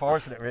 which is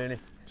unfortunate, really.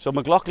 So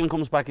McLaughlin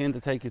comes back in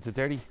to take you to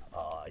Derry.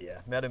 Oh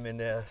yeah, met him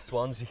in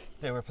Swansea.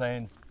 They were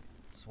playing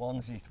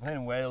Swansea. They were playing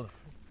in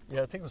Wales.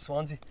 Yeah, I think it was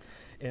Swansea.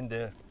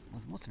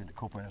 Must have been the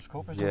Cup Winners'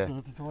 Cup or something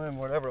at the time,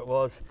 whatever it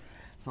was.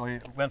 So I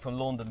went from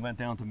London, went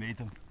down to meet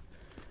them.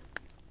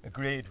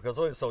 Agreed, because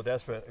I was so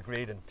desperate.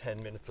 Agreed in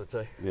 10 minutes, I'd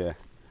say. Yeah.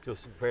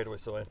 Just where do I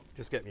sign?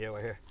 Just get me out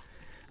of here.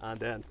 And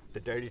then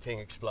the dirty thing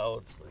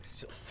explodes. It's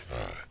just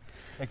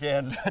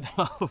again. I don't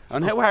know.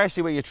 And how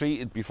harshly were you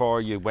treated before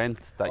you went?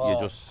 That you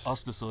just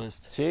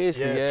ostracised.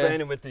 seriously, Yeah,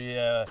 training with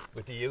the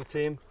youth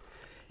team,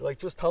 like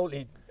just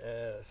totally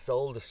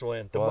soul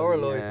destroying,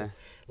 demoralising. Yeah.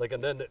 Like,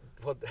 and then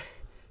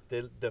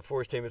the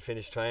first team had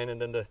finished training,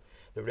 and then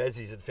the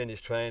Resis had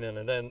finished training,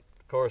 and then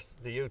course,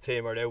 the youth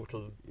team are out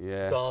till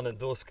Yeah. dawn and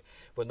dusk,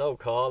 but no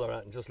call or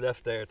anything, just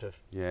left there to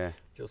Yeah.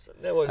 just.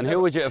 No, And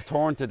who would you have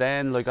turned to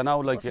then? Like I know,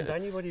 like wasn't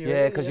anybody yeah,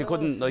 really, because you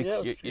couldn't like you're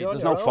on there's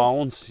your no own.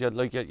 phones. You're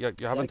having to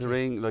Exactly.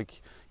 ring like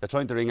you're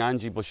trying to ring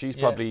Angie, but she's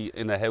Yeah. probably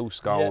in a house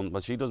going. Yeah.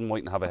 But she doesn't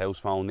might have a house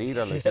phone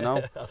either. Like you know.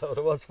 I thought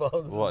there was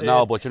phones. Well, indeed.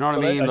 no, but you know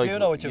what But I mean. I Like do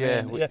know what you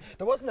yeah, mean. Yeah,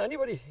 there wasn't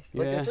anybody.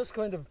 Like Yeah. you're just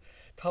kind of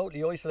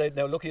totally isolated.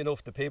 Now, lucky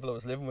enough, the people I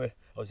was living with,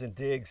 I was in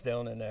digs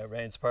down in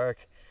Rains Park,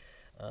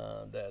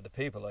 and the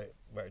people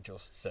were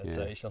just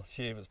sensational.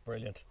 She was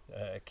brilliant,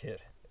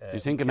 kid. Do you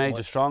think it made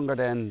you stronger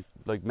then,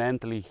 like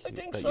mentally? I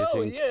think that so.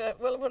 you think? Yeah.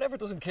 Well, whatever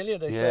doesn't kill you,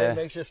 they say Yeah. it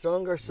makes you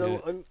stronger.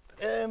 So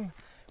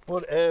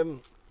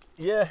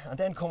yeah, and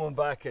then coming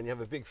back and you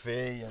have a big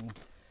fee and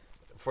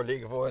for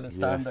League of Ireland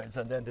standards,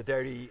 and then the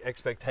Derry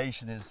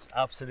expectation is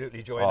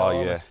absolutely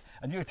ginormous. yeah.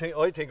 And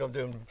I think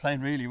I'm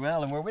playing really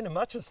well, and we're winning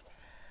matches.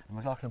 And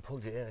McLaughlin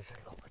pulled you in. I said,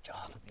 "Oh, good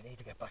job. We need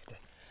to get back to."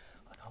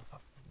 I go,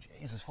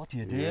 Jesus, what do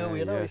you do? Yeah,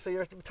 you know, yeah.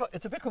 so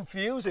it's a bit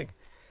confusing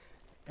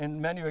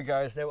in many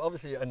regards. Now,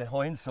 obviously, in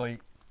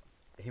hindsight,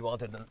 he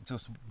wanted to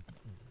just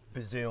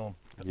bazoom.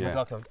 Yeah.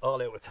 McLaughlin,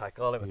 all out attack.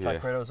 Yeah.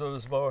 Whereas I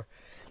was more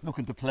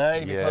looking to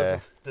play because Yeah.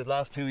 of the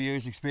last 2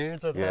 years'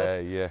 experience I'd Yeah,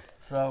 had. yeah.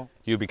 So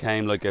You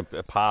became like a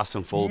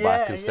passing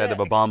fullback instead of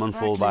a bombing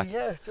exactly, fullback.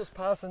 Yeah, just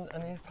passing,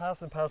 and he's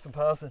passing.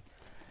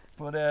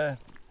 But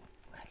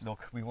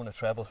look, we won a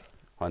treble.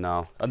 I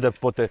know. And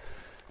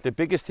the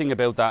biggest thing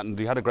about that, and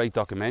we had a great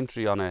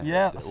documentary on it.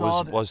 Yeah, I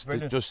saw it. was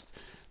Brilliant. just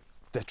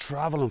the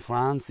travel in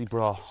France they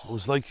brought. It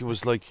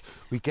was like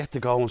we get to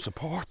go and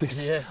support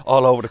this Yeah.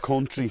 all over the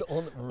country. It's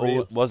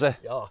unreal. Oh, was it?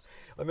 Yeah, I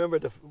remember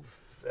the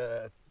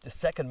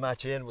second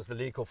match in was the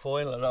League Cup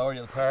final at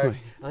Oriel Park,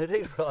 and I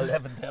think there were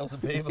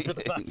 11,000 people to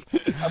the back.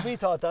 And we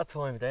thought that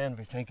time then,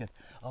 we're thinking,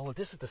 oh well,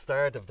 this is the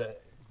start of the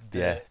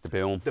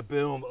boom. the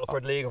boom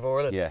for the League of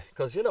Ireland. Yeah.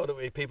 Because you know the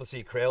way people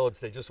see crowds,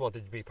 they just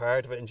wanted to be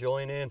part of it and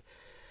join in,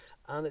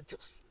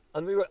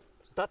 and we were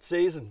that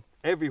season.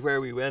 Everywhere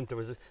we went, there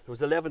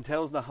was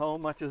 11,000 at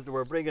home matches. They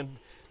were bringing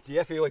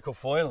the FAI Cup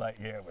final that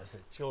year. It must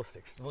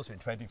have been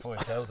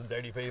 25,000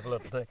 dirty people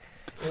at the time.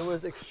 It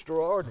was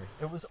extraordinary.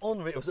 It was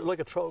unreal. It was like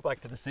a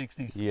throwback to the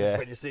 60s. Yeah.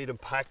 When you see them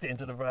packed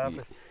into the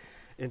rafters,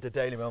 into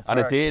Dalymount Park. And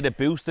it did. It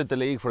boosted the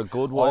league for a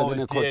good while. Oh,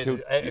 didn't it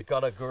did. It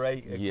got a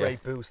Yeah.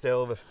 great boost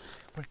out of it.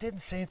 But it didn't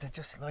seem to,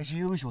 just as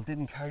usual,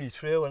 didn't carry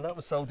through, and that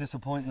was so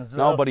disappointing as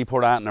well. Nobody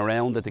put anything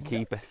around it to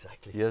keep it.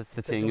 Exactly. Yeah, that's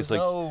the thing. There It's was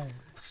like no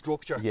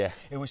structure. Yeah.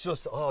 It was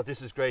just, oh,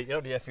 this is great. You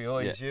know, the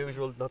FAI as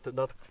usual. Not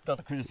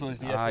to criticise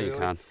the FAI. you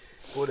can't.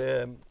 But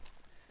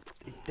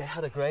they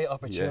had a great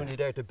opportunity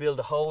there to build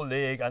a whole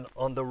league and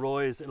on the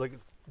rise. Like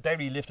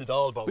Derry lifted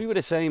all boats. We were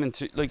the same in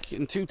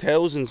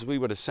 2000s. We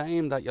were the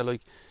same. That you're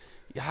like,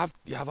 you have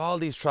all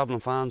these travelling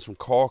fans from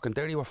Cork, and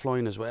Derry were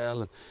flying as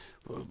well. And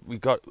we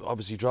got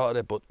obviously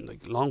Drogheda, but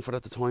like Longford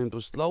at the time, there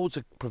was loads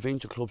of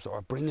provincial clubs that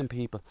were bringing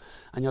people,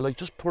 and you're like,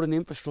 just put an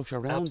infrastructure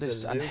around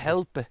this and Absolutely.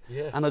 help it,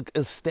 Yeah. and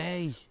it'll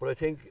stay. But I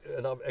think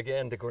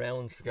again the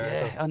grounds.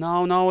 Yeah, I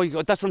know.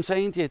 That's what I'm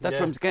saying to you. That's Yeah.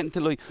 what I'm getting to.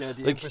 Like, Yeah,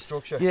 the like,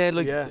 infrastructure. Yeah,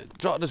 like Yeah.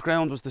 Drogheda's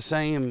ground was the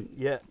same.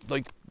 Yeah.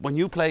 Like when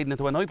you played in it,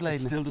 to when I played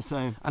It's in it, still the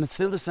same. and it's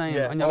still the same.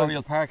 Yeah, and you're Oriel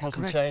like, Park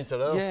hasn't correct. changed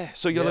at all. Yeah,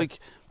 so you're Yeah. like,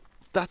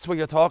 that's what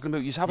you're talking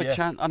about. You have a Yeah.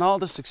 chance, and all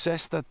the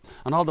success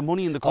and all the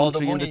money in the All the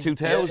country money in the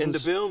 2000s. in the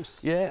booms.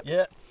 Yeah.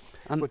 Yeah.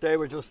 And- But they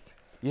were just.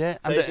 Yeah,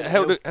 and Taking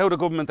it how the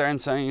government aren't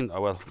saying,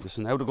 how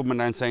the government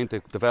aren't saying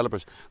to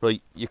developers,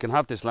 right, you can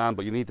have this land,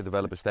 but you need to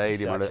develop a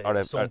stadium Exactly. or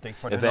a Something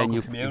for a the venue.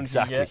 local community.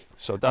 Exactly. Yeah.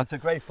 So That's that's a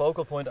great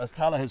focal point, as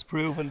Tala has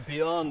proven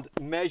beyond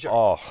measure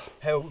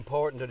how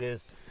important it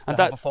is And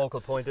to have that- a focal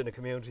point in the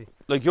community.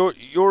 like you're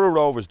a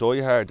Rovers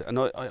diehard, and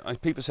I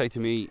people say to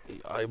me,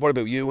 what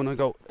about you? And I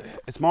go,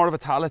 it's more of a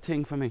Tala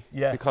thing for me.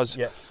 Yeah. Because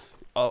yeah.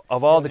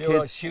 of all the You're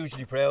kids.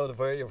 hugely proud of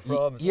where you're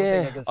from. It's one Yeah,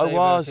 thing I can I say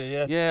about was.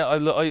 you,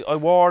 Yeah, I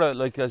wore it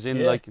like as in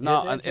Yeah, like you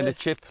not did, in yeah. a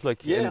chip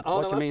like. Yeah, in, oh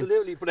what no, do you mean?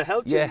 absolutely. But it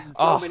helped you Yeah, in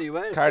so many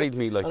ways. carried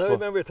me like. And I but-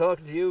 remember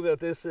talking to you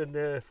about this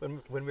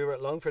when we were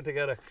at Longford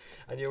together,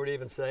 and you were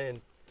even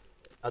saying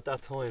at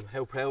that time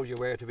how proud you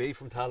were to be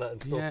from Tala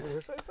and stuff. Yeah. And you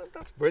were saying,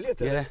 that's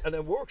brilliant, Yeah. and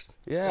it works.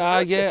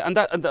 Yeah, and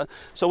that.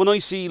 So when I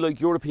see like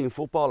European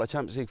football or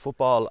Champions League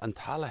football and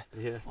Tala,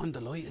 Yeah. I'm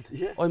delighted.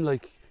 Yeah. I'm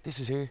like, this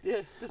is here.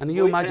 Yeah. This And is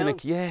you my imagine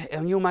town.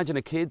 and you imagine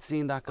a kid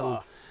seeing that going,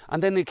 Ah.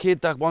 and then a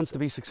kid that wants to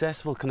be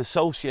successful can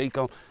associate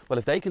going, well,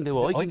 if they can do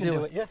it, I can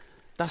do it. Yeah.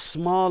 That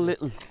small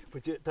little.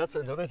 But that's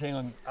another thing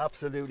I'm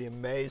absolutely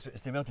amazed with,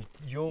 is the amount of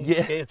young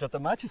Yeah. kids at the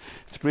matches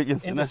It's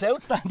brilliant. in isn't the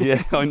it? South Stand.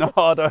 Yeah, I know.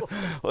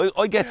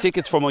 I get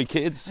tickets for my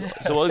kids,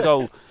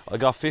 so I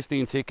got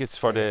 15 tickets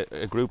for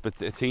a group,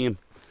 a team,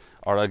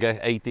 or I get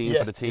 18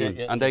 for the team,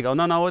 and they go,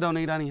 no, I don't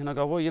need any, and I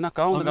go, well, you're not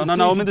going. They go,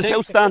 no, I'm in the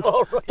South Stand.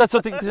 Oh, right. That's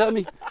what they tell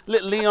me.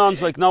 Little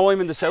Leon's like, no,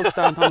 I'm in the South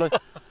Stand. I'm like,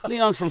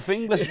 Leon's from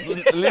Finglas,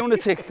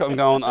 lunatic. I'm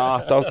going,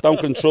 don't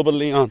get in trouble,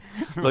 Leon.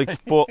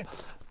 Like, but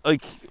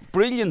like,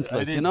 brilliant,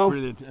 like, It is you know.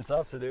 brilliant. It's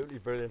absolutely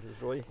brilliant.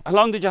 It's right. How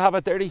long did you have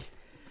at Derry?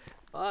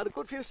 I had a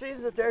good few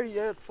seasons at Derry.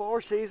 Yeah,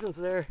 4 seasons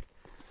there.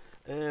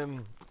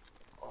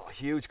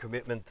 Huge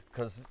commitment,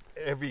 because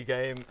every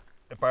game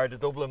bar the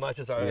Dublin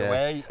matches are Yeah.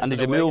 away. And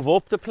did you move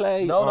up to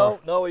play? No.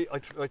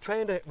 I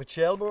trained with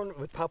Shelbourne,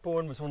 with Pat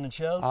Bourne was running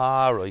Shells.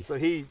 Ah, right. So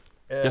he.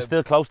 You're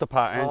still close to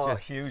Pat,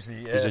 aren't you?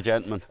 Hugely. He's a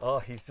gentleman. Oh,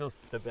 he's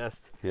just the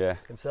best. Yeah.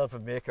 Himself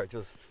and Mick are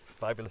just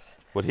fabulous.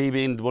 Would he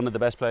be one of the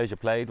best players you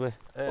played with?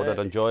 Other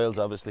than Giles,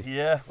 obviously.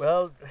 Yeah,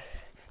 well,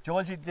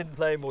 Giles he didn't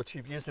play much.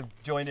 He used to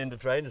join in the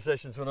training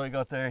sessions when I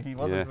got there. He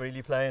wasn't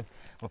really playing.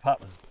 But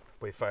Pat was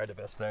by far the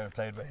best player I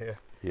played with here.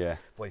 Yeah.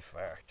 By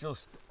far.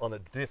 Just on a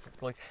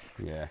different, like,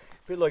 yeah. a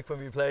bit like when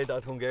we played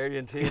that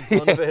Hungarian team.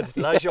 None of it.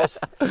 Lajos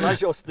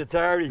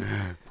Datari.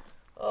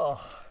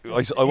 Oh,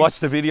 I watched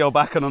the video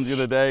back on him the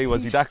other day.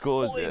 Was he that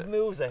good? 5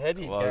 moves ahead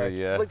of you.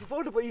 Yeah. Like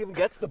before the boy even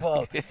gets the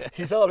ball,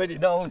 he's already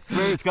knows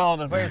where it's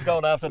going and where it's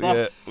going after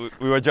that. Yeah,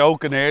 we were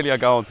joking earlier,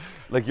 going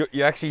like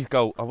you actually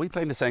go, are we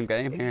playing the same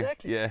game here?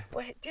 Exactly. Yeah.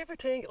 Well, do you ever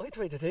think? I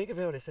try to think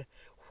about it. I say,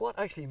 what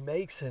actually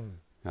makes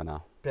him I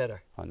know.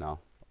 better? I know.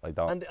 I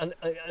don't. And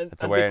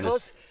it's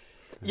awareness.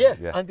 Because,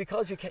 and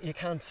because you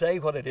can't say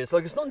what it is.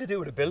 Like it's nothing to do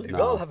with ability. No.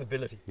 We all have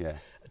ability. Yeah.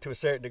 To a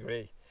certain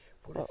degree.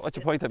 But what's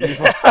your point at me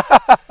for?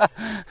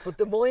 But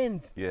the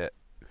mind. Yeah.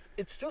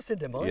 It's just in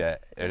the mind. Yeah,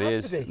 it has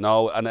is. to be.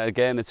 No, and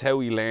again, it's how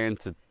he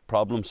learned to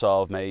problem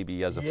solve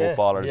maybe as a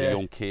footballer, as a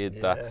young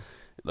kid. That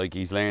like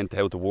he's learned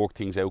how to work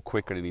things out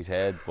quicker in his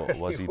head. But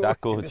was he that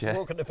good? He was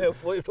working about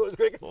 5 times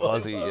quicker.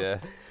 Was he? Yeah.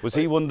 Was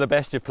he one of the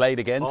best you played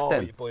against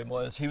then? By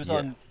miles. He was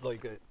on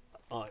like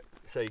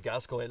say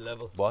Gascoigne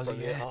level. Was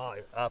he? Yeah. Oh,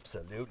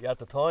 absolutely. At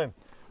the time,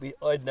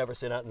 I'd never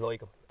seen anything like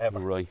him ever.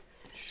 Right.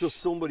 Just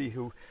somebody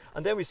who,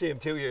 and then we see him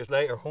 2 years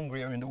later,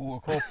 hungrier in the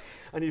World Cup,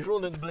 and he's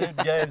running the bleeding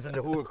games in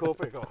the World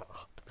Cup. And I go,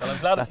 oh, and I'm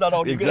glad it's not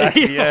only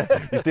exactly. me.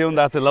 Yeah, he's doing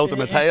that to Lothar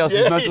Matthäus.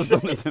 He's not just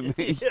doing it to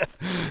me.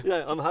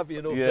 Yeah, I'm happy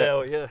enough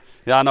now. Yeah.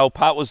 Yeah, I know.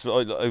 Pat was.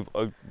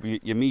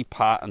 You meet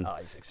Pat, and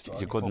he's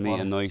you couldn't meet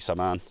a nicer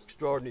man.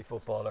 Extraordinary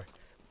footballer,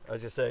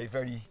 as you say,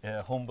 very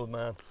humble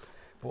man,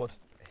 but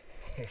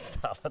his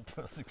talent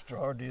was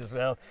extraordinary as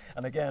well.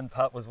 And again,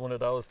 Pat was one of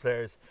those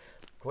players,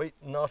 quite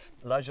not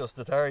Lajos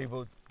Datari,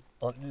 but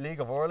on League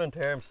of Ireland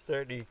terms,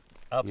 certainly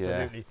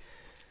absolutely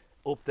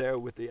up there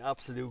with the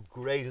absolute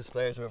greatest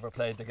players who ever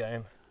played the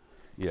game.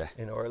 Yeah.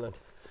 In Ireland.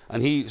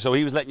 And he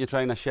was letting you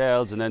train at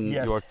Shells, and then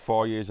you were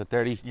 4 years at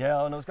 30.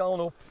 Yeah, and I was going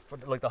up for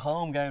like the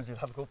home games. You'd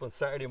have to go up on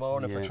Saturday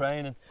morning for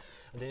training,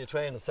 and then you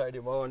train on Saturday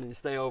morning, and you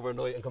stay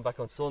overnight and come back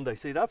on Sunday.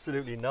 So you'd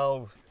absolutely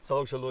no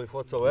social life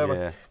whatsoever.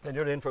 Yeah. Then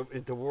you're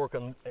into work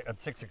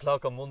at 6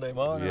 o'clock on Monday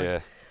morning.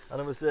 Yeah.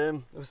 And it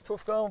was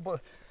tough going,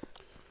 but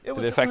Did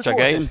it affect your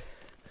game?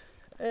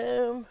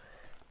 I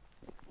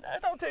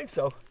don't think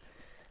so.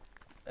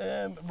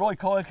 Roy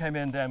Coyle came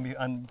in then,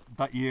 and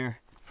that year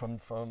from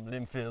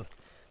Linfield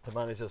to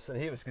manage us,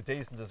 and he was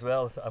decent as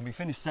well. And we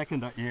finished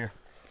second that year,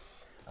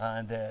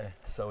 and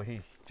so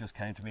he just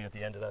came to me at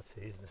the end of that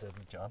season and said,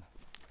 "John,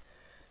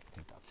 I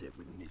think that's it.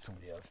 We need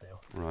somebody else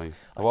now." Right.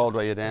 How old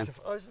were you then?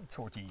 I was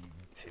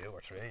 32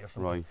 or 3 or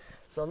something. Right.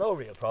 So no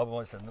real problem.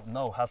 I said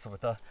no hassle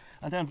with that.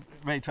 And then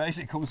Ray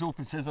Tracy comes up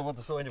and says, "I want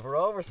to sign you for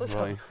Rovers." I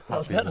said,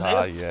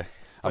 right. Yeah.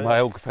 And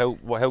how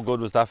good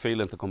was that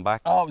feeling to come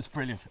back? Oh, it was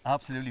brilliant.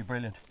 Absolutely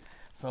brilliant.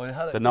 So I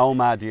had the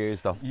nomad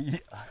years though. Yeah.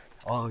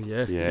 Oh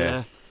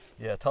yeah.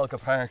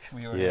 Talca Park.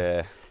 We were.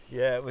 Yeah.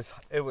 Yeah.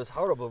 It was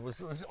horrible.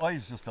 I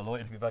was just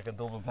delighted to be back in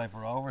Dublin playing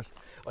for Rovers.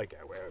 I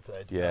get where I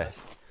played. Yeah.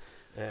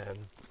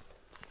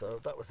 So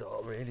that was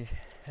all really.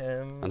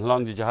 And how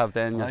long did you have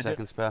then your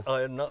second spell?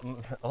 I had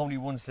only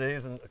one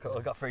season. I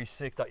got very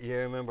sick that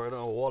year. I remember, I don't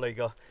know what I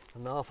got,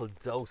 an awful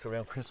dose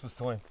around Christmas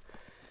time,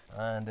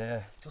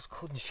 and just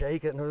couldn't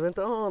shake it, and I went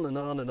on and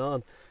on and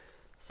on.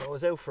 So I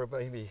was out for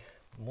maybe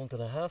a month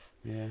and a half.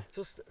 Yeah.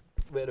 Just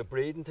with a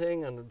breathing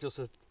thing and just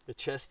a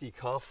chesty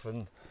cough,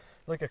 and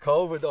like a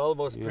COVID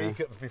almost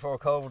before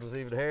COVID was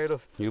even heard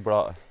of. You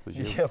brought it, was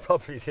you? Yeah,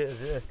 probably did.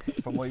 Yeah,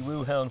 from my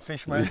Wuhan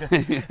fish market.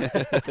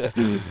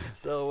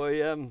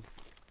 So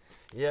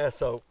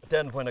so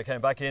then when I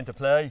came back in to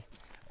play,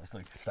 it's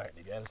like starting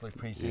again. It's like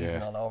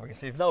pre-season all over again.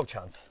 So you've no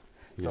chance.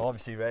 So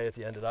obviously Ray at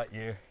the end of that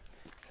year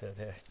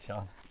said,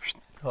 "John,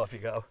 off you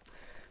go."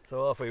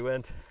 So off we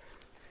went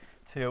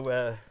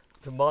to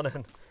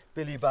Monaghan,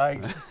 Billy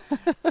Bags,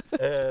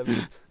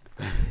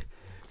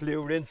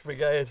 Blue Rinse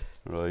Brigade.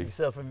 Right.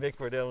 Myself and Mick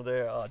were down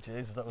there. Oh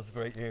Jesus, that was a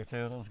great year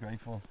too. That was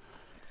great fun.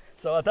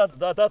 So at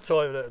that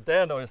time,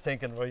 then I was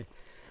thinking, right,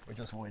 we're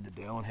just winding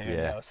down here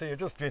now. So you're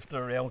just drifting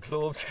around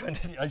clubs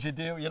as you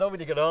do. You know,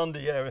 when you get on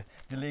the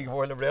League of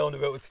Ireland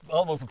roundabout, it's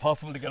almost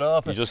impossible to get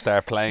off. You just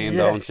start playing,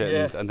 don't you?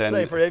 Yeah, and then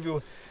play for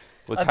everyone.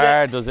 It's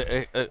hard, does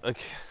it?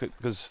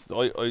 Because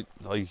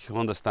I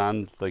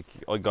understand. Like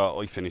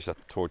I finished at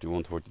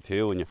 31,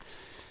 32, and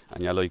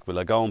you're like, will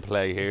I go and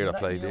play here or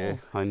play there?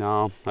 I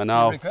know. Do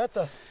you regret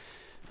that?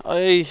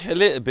 A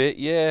little bit,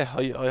 yeah.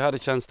 I had a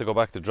chance to go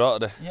back to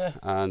Drogheda,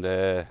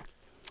 and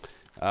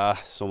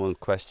someone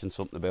questioned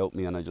something about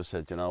me, and I just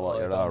said, you know what,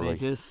 you're all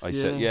right. I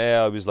said,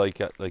 I was like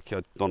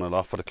I'd done a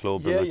lot for the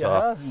club, and I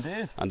thought,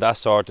 indeed. And that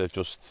sort of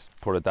just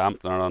put a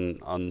dampener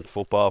on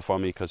football for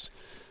me, because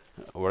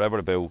whatever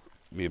about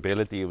my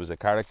ability, it was a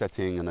character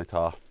thing, and I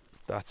thought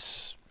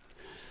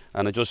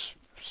and I just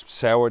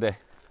soured it,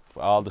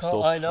 all the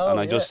stuff, I know, and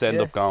I just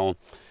end up going,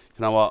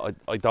 you know what,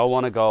 I don't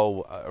want to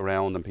go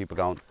around and people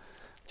going,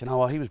 do you know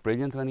what, he was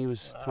brilliant when he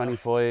was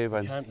 25,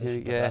 and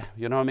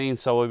you know what I mean.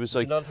 So I was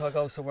like, not to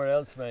go somewhere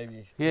else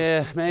maybe.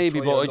 Yeah,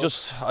 maybe, but I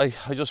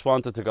just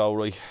wanted to go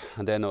right,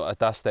 and then at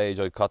that stage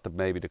I got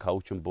maybe the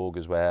coaching bug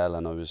as well,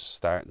 and I was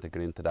starting to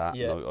get into that,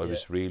 and I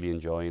was really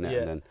enjoying it,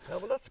 and then well,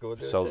 that's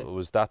good. So it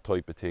was that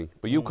type of thing.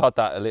 But you caught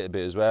that a little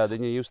bit as well,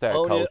 didn't you? You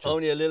started coaching.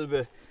 Only a little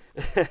bit.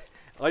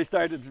 I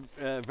started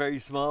very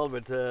small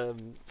with a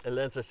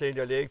Leinster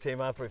Senior League team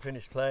after I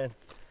finished playing,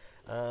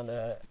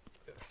 and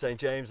St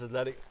James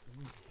Athletic.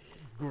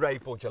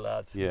 Great bunch of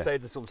lads. We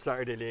played in some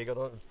Saturday league,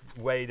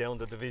 way down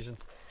the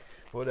divisions,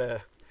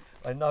 but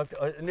I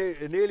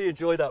nearly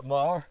enjoyed that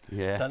more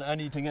than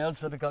anything else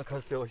that I got,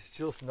 because I was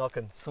just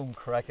knocking some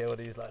crack out of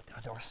these lads.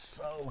 They were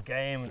so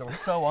game, they were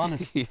so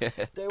honest.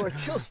 They were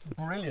just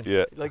brilliant.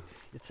 Like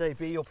you'd say,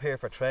 be up here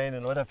for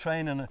training. I'd have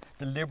training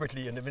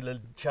deliberately in the middle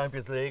of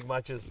Champions League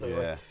matches. They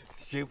were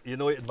stupid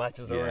United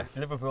matches or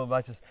Liverpool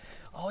matches.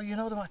 Oh, you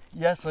know the match?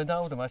 Yes, I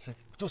know the match.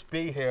 Just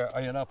be here or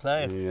you're not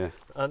playing.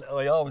 And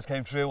I always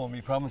came through on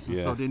my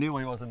promises, so they knew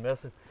I wasn't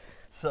messing.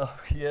 So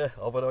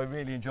but I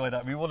really enjoyed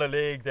that. We won a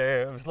league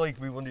there. It was like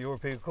we won the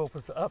European Cup. It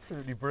was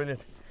absolutely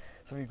brilliant.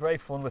 So we had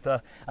great fun with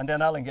that. And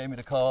then Alan gave me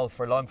the call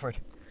for Longford.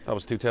 That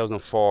was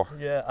 2004.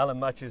 Yeah, Alan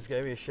Matthews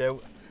gave me a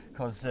shout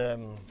because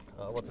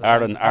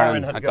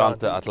Aaron had gone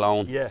to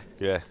Athlone.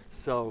 Yeah.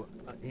 So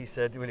he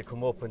said, "Will you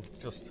come up and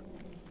just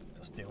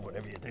do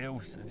whatever you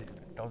do?"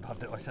 Don't have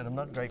to. I said, "I'm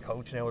not a great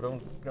coach now.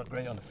 Not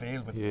great on the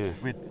field, but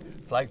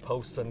with flag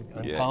posts and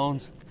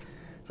pounds."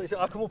 So he said,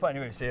 "I'll come up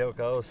anyway, see how it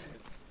goes."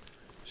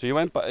 So you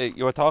went,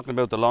 you were talking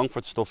about the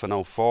Longford stuff in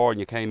 04, and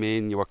you came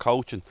in, you were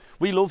coaching.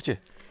 We loved you,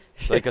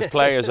 like as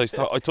players. I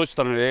touched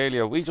on it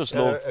earlier. We just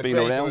loved being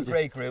around you.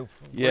 Great group,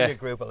 brilliant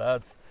group of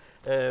lads.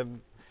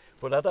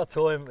 But at that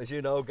time, as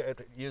you know,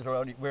 we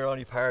were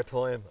only part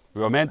time.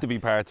 We were meant to be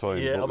part time.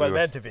 Yeah,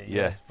 meant to be.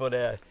 Yeah.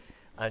 But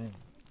and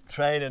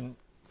training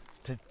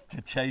to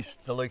chase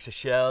the likes of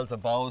Shells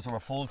and Bows were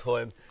full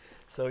time.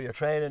 So you're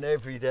training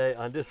every day,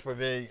 and this for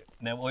me.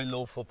 Now I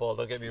love football.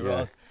 Don't get me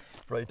wrong.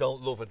 But I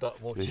don't love it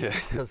that much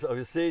because I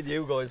was seeing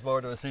you guys more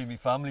than I see my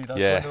family.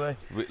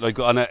 Like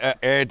on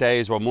our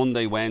days were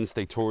Monday,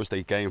 Wednesday,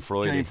 Thursday, game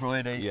Friday.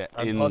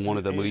 In one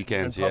of the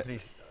weekends.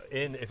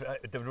 If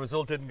the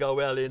result didn't go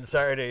well, in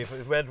Saturday. If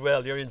it went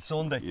well, you're in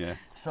Sunday.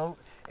 So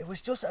it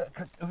was just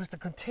the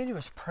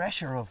continuous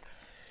pressure of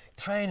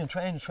training,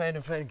 game,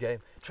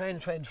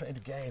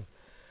 game.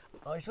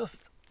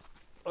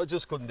 I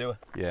just couldn't do it.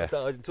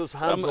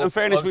 In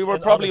fairness, we were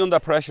probably under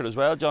pressure as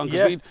well, John,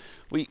 because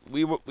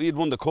we'd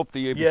won the cup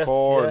the year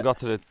before and got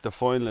to the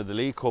final of the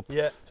League Cup.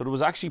 So there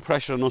was actually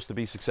pressure on us to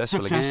be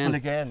successful again.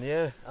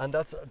 And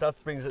that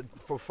brings it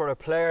for a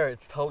player.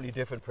 It's totally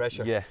different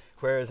pressure.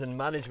 Whereas in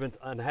management,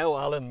 and how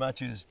Alan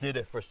Matthews did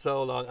it for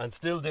so long and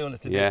still doing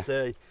it to this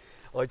day,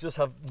 I just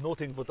have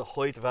nothing but the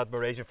height of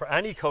admiration for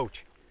any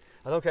coach.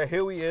 I don't care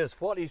who he is,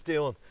 what he's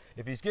doing.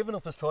 If he's given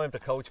up his time to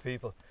coach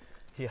people,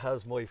 he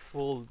has my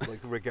full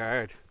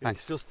regard.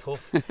 It's just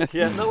tough.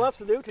 No,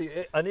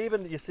 absolutely. And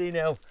even you see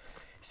now,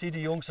 the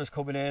youngsters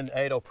coming in,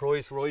 Ado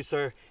Price,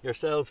 Roycer,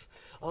 yourself,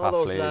 all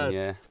those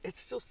lads.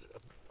 It's just,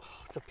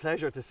 it's a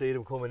pleasure to see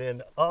them coming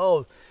in,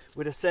 all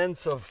with a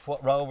sense of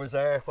what Rovers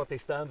are, what they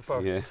stand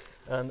for,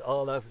 and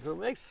all that. So it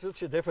makes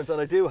such a difference. And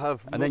I do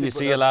have. And then you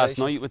see it last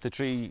night with the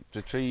three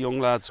young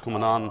lads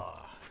coming on,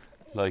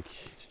 like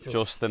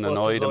Justin and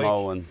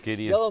Idemo and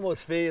Gideon. You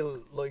almost feel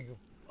like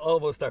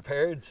almost their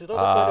parents. You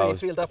don't you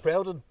feel that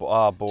proud of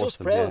just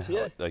proud,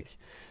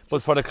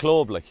 But for the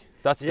club,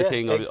 that's the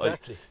thing.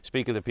 Exactly.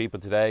 Speaking to people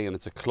today, and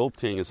it's a club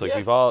thing. It's like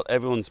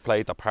everyone's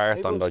played their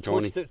part on their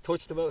journey.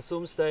 Touched them at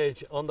some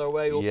stage on their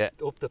way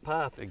up the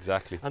path.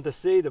 Exactly. And to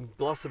see them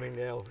blossoming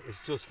now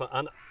is just fun.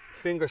 And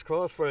fingers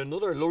crossed for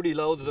another loady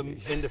load of them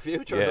in the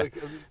future.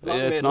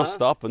 It's not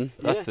stopping.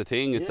 That's the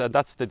thing.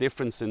 That's the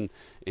difference in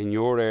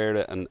your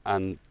era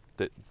and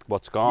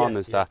what's gone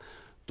is that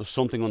there's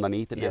something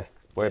underneath it now.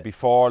 Where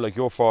before, like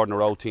your 4 in a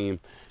row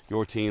team,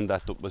 your team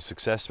that was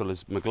successful,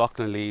 is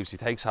McLaughlin leaves, he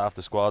takes half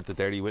the squad to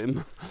Derry with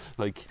him.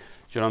 Do you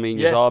know what I mean?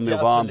 You all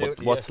move on,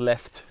 but what's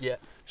left?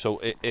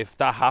 So if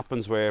that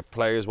happens where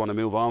players want to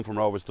move on from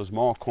Rovers, there's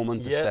more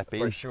coming to step in.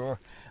 For sure.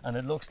 And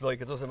it looks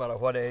like it doesn't matter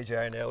what age you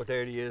are now,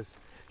 there he is.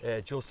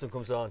 Justin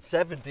comes on,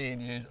 17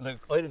 years. Look,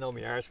 I didn't know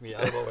me arse me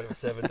elbow when I was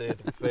 17,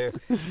 to be fair.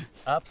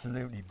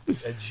 Absolutely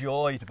a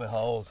joy to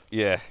behold.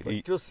 I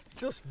just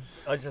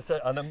said,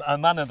 and a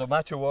man of the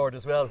match award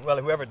as well. Well,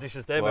 whoever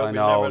dishes them out, I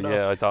know, never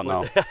know. I don't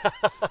know.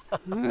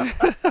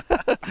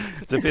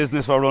 It's a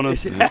business we're running.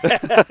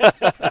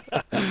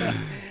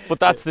 But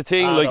that's the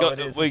thing,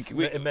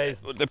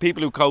 amazing. The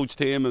people who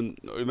coached him, and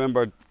I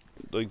remember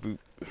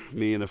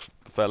me and a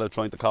fella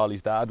trying to call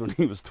his dad when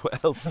he was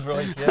 12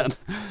 and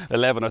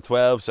 11 or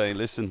 12 saying,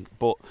 listen,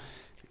 but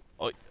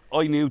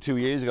I knew 2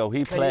 years ago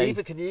he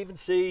played. Can you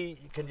see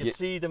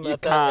them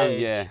at that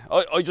age?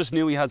 I just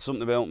knew he had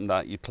something about him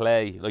that you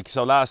play.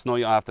 So last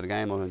night after the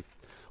game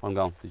I'm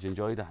going, did you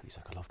enjoy that? And he's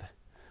like, I loved it.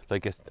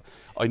 Like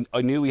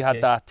I knew he had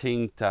Okay. that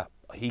thing that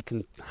he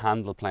can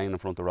handle playing in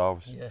front of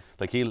Rovers. Yeah.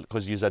 Like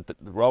because you said the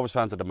Rovers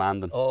fans are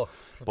demanding, Oh,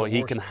 but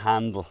he can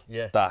handle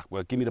Yeah. that.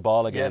 Well, give me the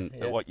ball again.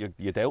 Yeah, yeah. What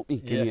you doubt me?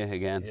 Give me it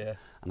again. Yeah.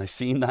 And I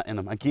seen that in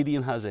him. And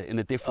Gideon has it in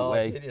a different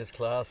way. Gideon's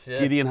class, yeah.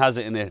 Gideon has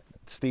it in a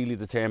steely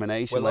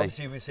determination Well, way.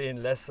 obviously we've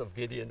seen less of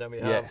Gideon than we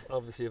Yeah. have,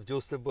 obviously, of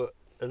Justin, but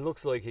it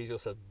looks like he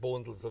just had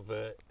bundles of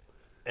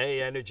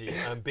A, energy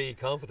and B,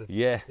 confidence.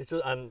 Yeah. It's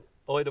just, and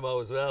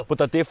Idemo as well. But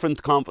that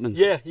different confidence.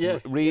 Yeah, yeah.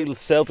 Real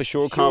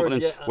self-assured Sure,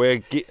 confidence.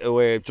 yeah.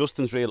 Where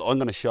Justin's real, I'm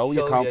going to show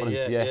you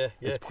confidence. Yeah.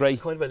 It's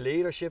great. Kind of a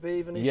leadership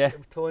even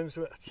at times.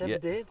 At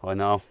 17. Yeah, I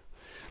know.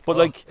 But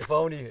like, if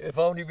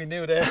only we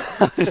knew that.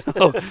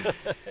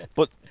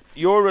 But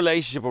your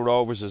relationship with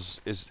Rovers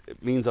is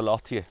it means a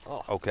lot to you.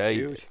 Oh, okay,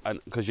 huge. And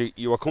because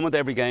you were coming to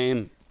every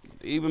game,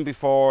 even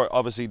before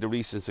obviously the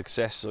recent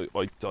success.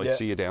 I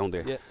see you down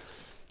there. Yeah.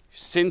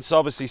 Since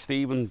obviously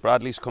Stephen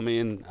Bradley's come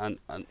in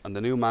and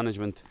the new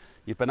management,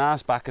 you've been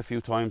asked back a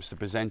few times to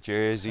present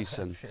jerseys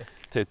and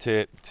to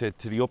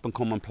the up and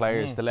coming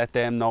players to let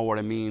them know what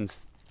it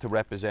means to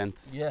represent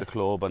the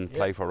club and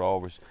play for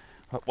Rovers.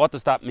 What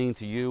does that mean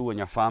to you and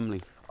your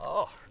family?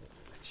 Oh,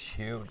 it's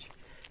huge.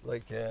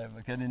 Like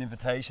we get an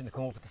invitation to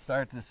come up at the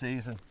start of the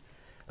season,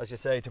 as you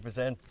say, to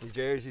present the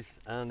jerseys,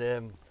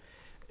 and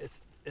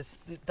it's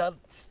that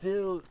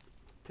still.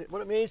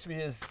 What it means to me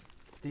is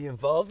the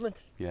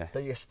involvement. Yeah.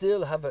 That you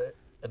still have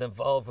an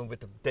involvement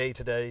with the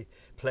day-to-day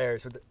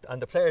players,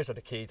 and the players are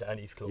the key to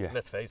any club. Yeah.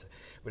 Let's face it.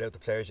 Without the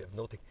players, you have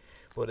nothing.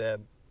 But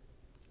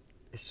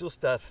it's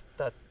just that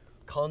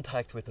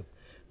contact with them.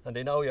 And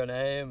they know your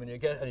name, and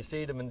you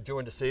see them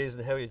during the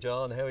season. How you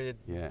John? How you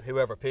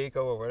whoever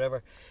Pico or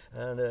whatever,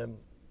 and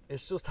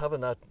it's just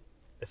having that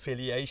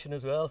affiliation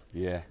as well.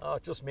 Yeah. Oh,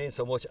 it just means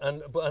so much.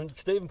 And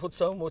Stephen puts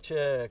so much,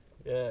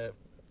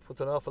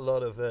 puts an awful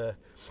lot of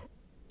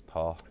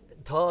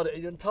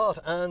thought,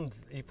 and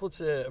he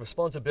puts a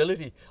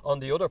responsibility on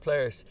the other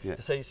players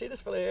to say, you see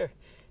this fella here.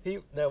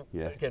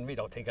 Again, we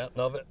don't think that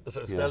of it.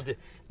 So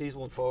he's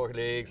won 4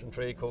 leagues and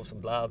 3 cups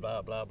and blah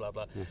blah blah blah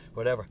blah,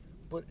 whatever.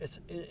 But it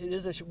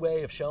is a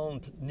way of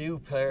showing new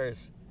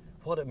players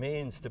what it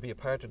means to be a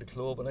part of the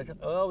club. And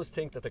I always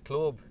think that the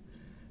club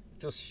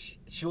just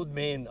should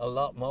mean a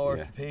lot more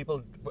to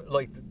people. But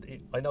like,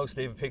 I know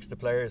Stephen picks the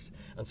players,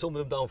 and some of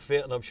them don't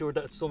fit, and I'm sure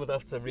that some of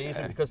that's the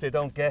reason, because they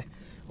don't get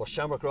what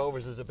Shamrock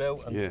Rovers is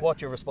about and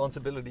what your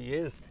responsibility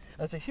is.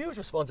 And it's a huge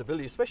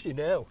responsibility, especially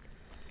now,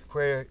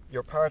 where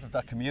you're part of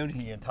that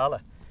community in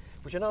Tala.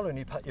 But you're not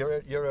only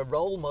you're a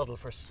role model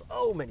for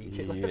so many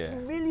kids. Like, there's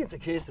millions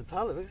of kids in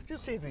Tala. It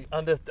just seems to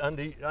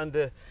be,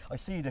 and I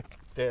see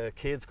the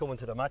kids coming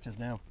to the matches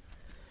now,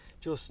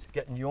 just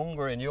getting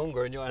younger and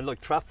younger and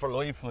like trapped for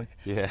life. Like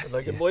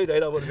in my day,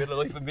 that would have been a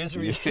life of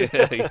misery.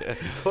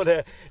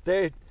 But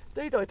they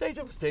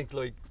just think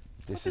like,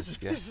 this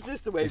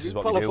is the way we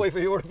qualify for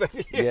Europe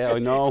every year. Yeah, I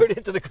know. Put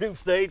into the group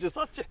stage. This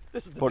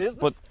is the business.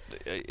 But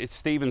it's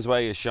Stephen's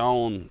way is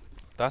shown.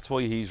 That's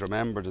why he's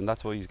remembered, and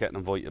that's why he's getting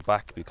invited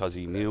back, because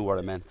he knew what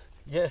it meant.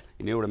 Yeah.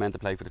 He knew what it meant to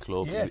play for the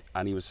club,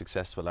 and he was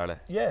successful at it.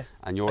 Yeah.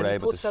 And you're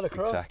able to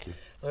exactly.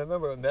 I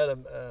remember I met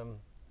him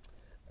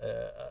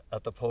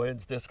at the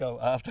Points Disco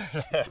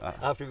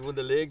after we won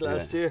the league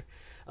last year,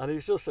 and I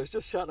was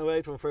just chatting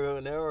away to him for about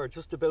an hour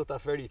just about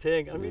that very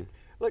thing. I mean,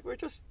 like, we're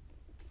just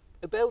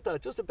about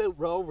that, just about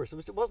Rovers.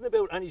 It wasn't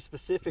about any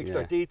specifics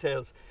or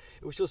details.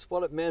 It was just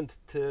what it meant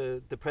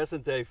to the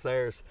present day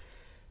players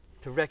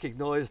to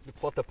recognise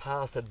what the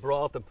past had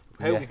brought them,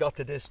 how we got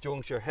to this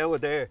juncture, how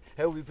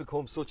we've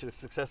become such a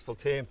successful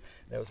team.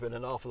 Now, it's been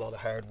an awful lot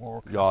of hard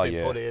work that's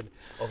been put in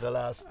over the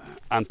last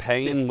and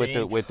pain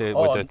 15. with the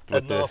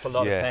an awful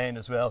lot of pain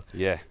as well.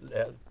 Yeah.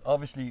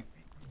 Obviously,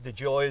 the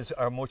joys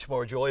are much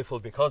more joyful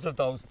because of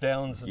those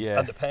downs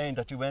and the pain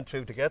that you went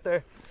through to get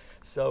there.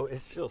 So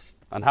it's just,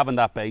 and having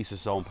that base is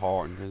so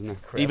important, isn't it?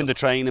 Incredible. Even the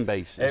training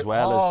base as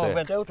well as the.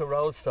 Went out to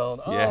Roadstone.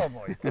 Oh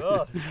my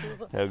God!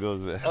 How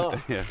goes it?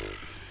 Yeah.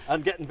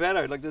 And getting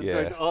better, like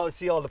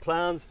see all the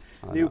plans,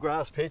 new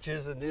grass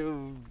pitches and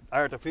new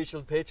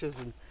artificial pitches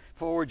and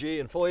 4G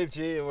and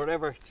 5G and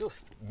whatever.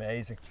 Just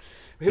amazing.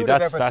 Who'd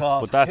have ever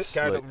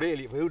thought?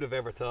 Really, who'd have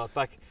ever thought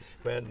back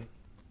when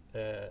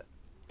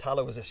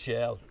Tala was a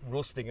shell,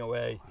 rusting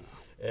away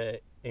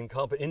in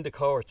the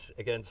courts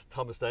against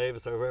Thomas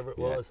Davis or whoever it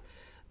was,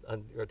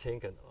 and you're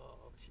thinking,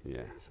 oh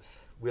Jesus,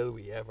 will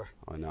we ever?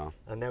 I know.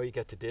 And now you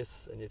get to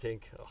this, and you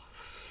think, oh.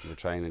 The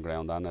training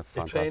ground and a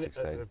fantastic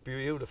stadium.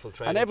 Beautiful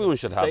training. And everyone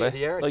should have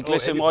it. Like,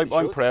 listen,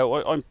 I'm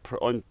proud.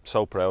 I'm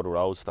so proud of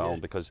Roadstone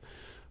because,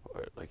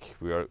 like,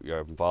 you're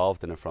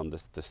involved in it from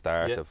the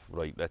start of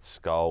let's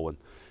go and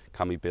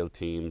can we build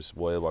teams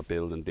while we're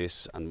building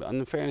this. And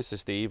in fairness to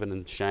Stephen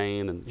and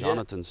Shane and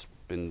Jonathan's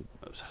been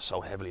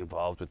so heavily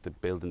involved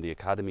with building the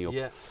academy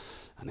up.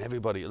 And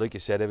everybody, like you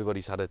said,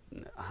 everybody's had a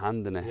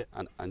hand in it,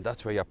 and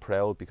that's where you're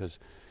proud, because,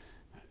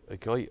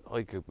 like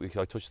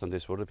I touched on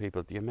this with other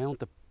people, the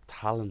amount of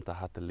talent that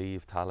had to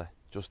leave Tala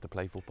just to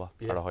play football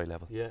at a high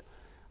level.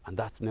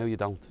 and now you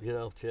don't. You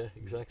know, yeah,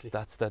 exactly.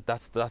 That's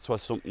what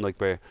something like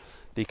where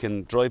they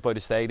can drive by the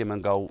stadium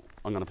and go,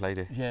 I'm going to play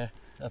there. Yeah,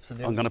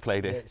 absolutely. I'm going to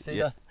play there. Yeah, see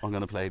that? I'm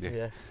going to play there.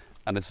 Yeah.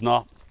 And it's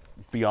not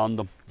beyond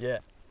them. Yeah.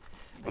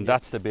 And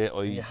that's the bit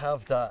You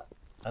have that,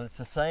 and it's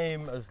the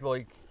same as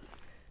like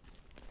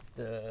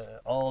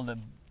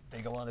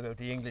they go on about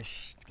the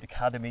English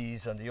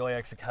academies and the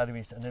Ajax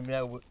academies, and then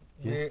now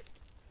we're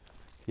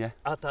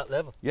at that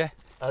level. Yeah.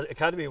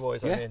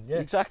 Academy-wise, I mean. Yeah.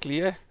 Exactly,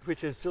 yeah.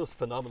 Which is just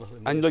phenomenal.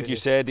 And like you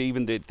said,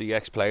 even the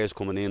ex-players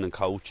coming in and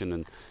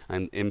coaching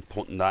and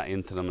inputting that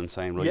into them and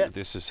saying, right,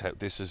 this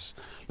is,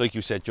 like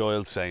you said,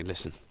 Giles saying,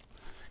 listen,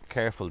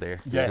 careful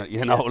there. Yeah.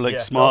 You know,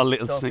 small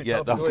little snip.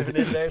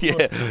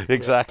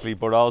 Exactly.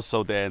 But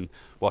also then,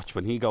 watch,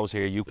 when he goes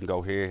here, you can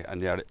go here.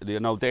 And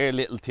they're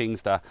little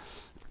things that,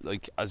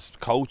 like, as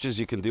coaches,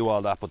 you can do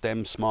all that, but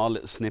them small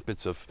little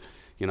snippets of,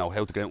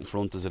 how to get out in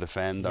front as a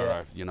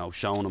defender, or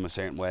showing them a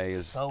certain way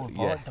is so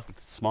important.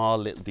 Small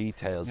little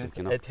details.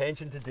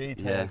 Attention to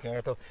detail,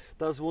 Garto.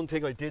 That's one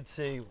thing I did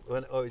see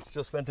when I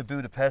just went to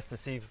Budapest to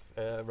see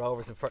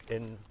Rovers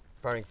in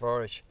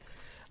Ferencváros,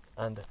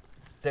 and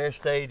their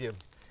stadium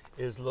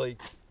is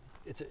like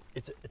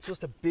it's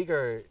just a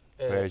bigger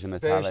version of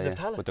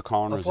Tala with the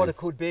corners of what in. it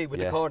could be with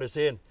the corners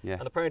in. Yeah.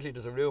 And apparently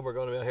there's a rumour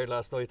going around here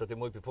last night that they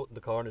might be putting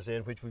the corners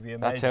in, which would be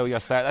amazing. That's how you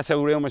start. That's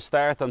how rumours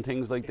start on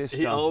things like this.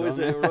 He always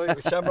right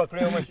with Shamrock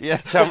rumours.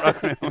 Yeah,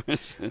 Shamrock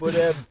rumours.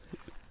 But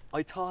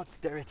I thought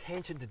their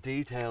attention to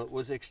detail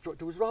was extra.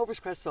 There was Rovers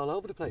crests all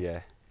over the place. Yeah.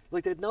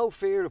 Like they had no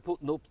fear of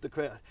putting up the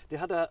crest. They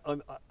had I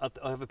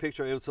have a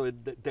picture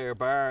outside their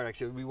bar.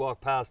 Actually, we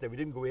walked past there. We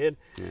didn't go in,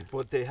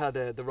 but they had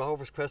the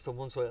Rovers crest on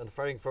one side and the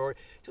Ferencváros.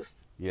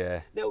 Just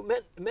now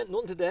it meant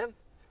nothing to them,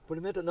 but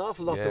it meant an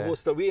awful lot to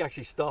us that we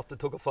actually stopped and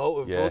took a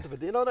photo in front of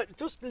it.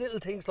 Just little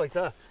things like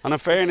that. And in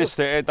fairness,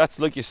 that's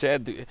like you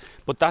said,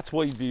 but that's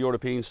why the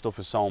European stuff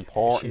is so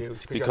important.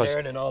 Huge, because you're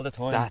learning all the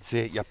time. That's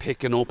it. You're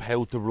picking up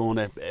how to run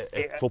a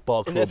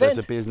football club as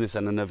a business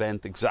and an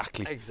event.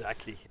 Exactly.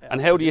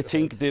 And how do you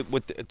think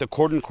with the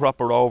current crop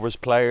of Rovers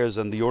players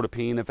and the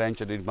European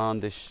adventure they've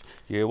done this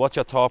year? What's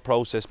your thought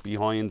process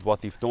behind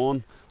what they've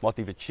done, what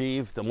they've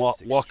achieved, and what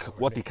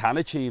they can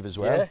achieve as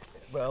well? Yeah.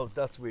 Well,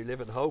 that's we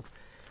live in hope.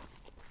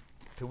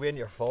 To win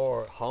your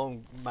 4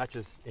 home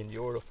matches in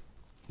Europe.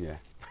 Yeah.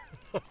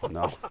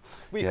 No.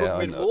 We couldn't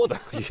win one.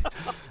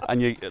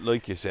 And you,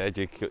 like you said,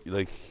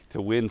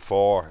 to win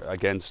 4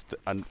 against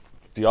and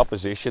the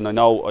opposition. I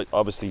know,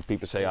 obviously,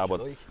 people say,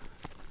 but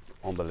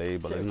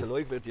unbelievable. Same to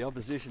like with the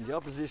opposition. The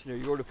opposition are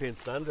European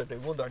standard. They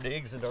won their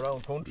leagues in their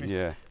own countries.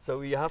 Yeah.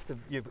 So you have to.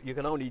 You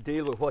can only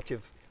deal with what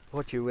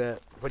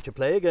you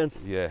play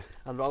against. Yeah.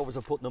 And Rovers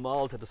are putting them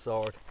all to the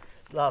sword.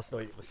 Last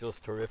night was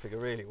just terrific. It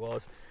really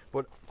was.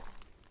 But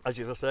as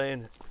you were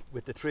saying,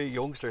 with the 3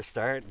 youngsters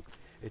starting,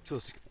 it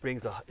just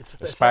brings a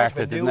spark,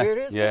 didn't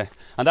it? Yeah,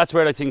 and that's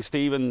where I think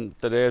Stephen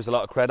deserves a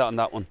lot of credit on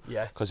that one.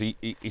 Yeah, because he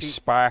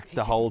sparked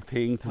the whole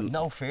thing.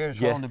 No fear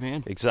throwing them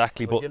in.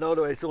 Exactly, but you know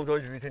the way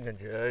sometimes you're thinking,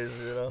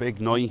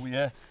 big night.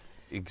 Yeah,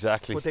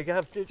 exactly. But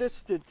they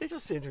just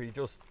seem to be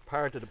just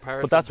part of the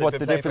parts. But that's what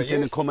the difference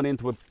in coming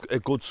into a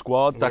good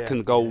squad that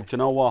can go. Do you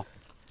know what?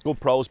 Good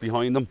pros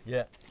behind them.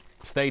 Yeah.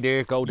 Stay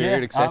there, go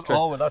there, etc.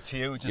 Oh, well, that's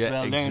huge as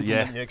well. Learn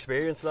from the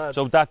experience, lads.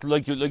 So that,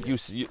 like you,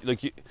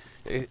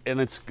 and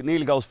it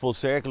nearly goes full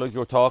circle. Like you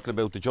were talking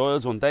about the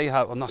Giles one. They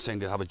have. I'm not saying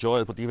they have a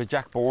Giles, but they have a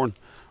Jack Bourne,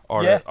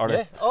 or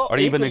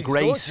even a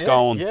Grace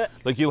going. Yeah.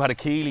 Like you had a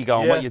Keeley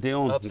going. What are you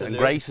doing? Absolutely. And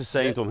Grace is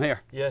saying to him,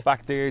 "Here,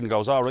 back there," and he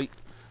goes, "All right."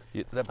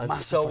 And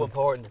it's so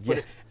important. Yeah.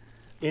 But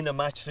in a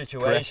match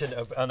situation,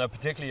 and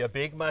particularly a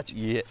big match,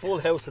 full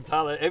house and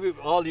talent,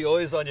 all the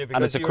eyes on you.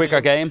 And it's a quicker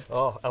game.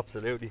 Oh,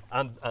 absolutely.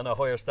 And a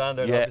higher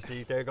standard,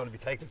 obviously. They're going to be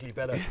technically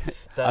better.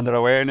 And their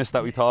awareness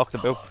that we talked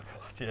about. Oh,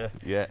 God,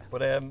 yeah.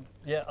 But,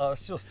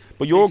 it's just...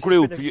 But your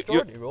group,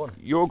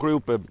 your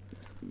group of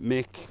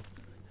Mick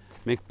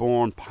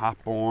Bourne, Pat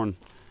Bourne,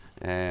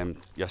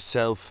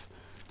 yourself,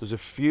 there's a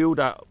few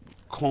that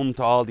come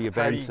to all the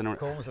events. Harry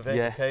comes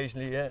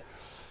occasionally,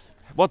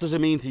 What does it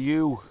mean to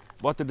you?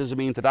 What does it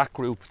mean to that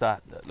group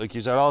that, like,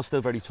 you're all still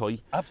very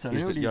tight?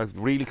 Absolutely. You're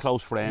really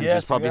close friends.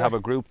 Yes, you probably have a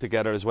group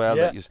together as well.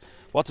 Yeah.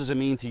 What does it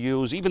mean to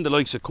you? Even the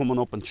likes of coming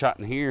up and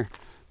chatting here,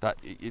 that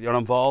your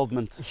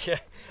involvement. Yeah,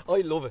 I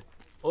love it.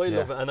 I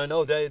love it, and I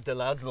know the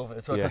lads love it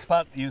as well. Because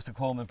Pat used to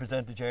come and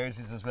present the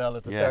jerseys as well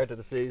at the start of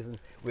the season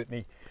with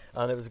me,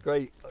 and it was a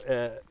great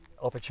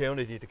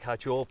opportunity to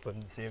catch up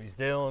and see how he's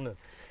doing.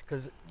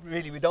 Because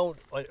really, we don't.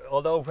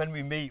 Although when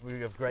we meet, we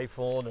have great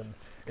fun, and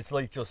it's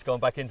like just going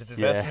back into the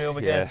dressing room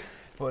again.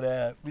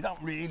 But we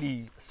don't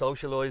really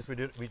socialise with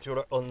each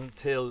other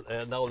until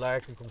Noel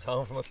Larkin comes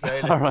home from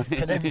Australia,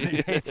 and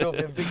everybody hits up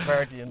in a big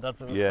party, and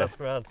that's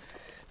grand.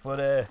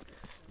 But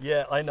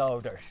I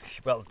know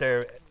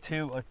they're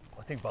 2.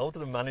 I think both of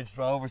them managed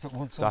Rovers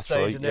at some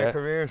stage in their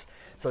careers,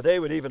 so they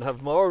would even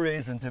have more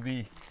reason to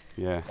be.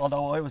 Yeah.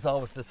 Although I was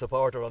always the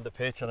supporter on the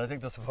pitch, and I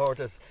think the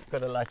supporters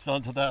kind of latched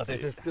onto that. They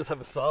just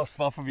have a soft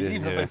spot for me.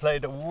 Even if I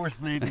played the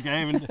worst bleeding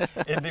game in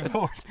the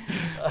world,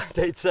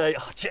 they'd say,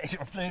 "Oh, Jay,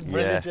 you're playing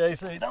brilliant,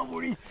 JC. Don't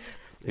worry."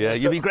 Yeah,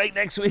 you'll be great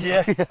next week.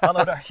 Yeah, and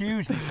they're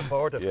hugely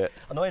supportive. Yeah.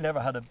 And I never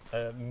had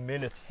a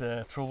minute's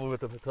trouble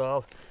with them at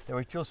all. They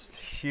were just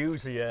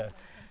hugely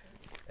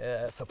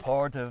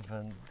supportive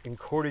and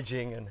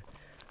encouraging, and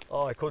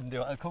I couldn't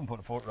put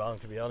a foot wrong,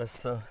 to be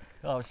honest. So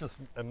it's just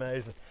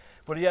amazing.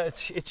 But yeah,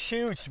 it's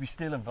huge to be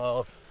still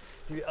involved.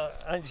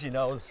 Angie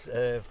knows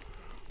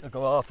I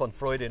go off on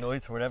Friday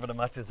nights or whenever the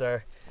matches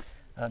are,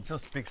 and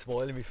just big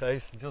smile on my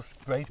face, and just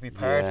great to be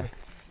part of it.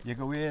 You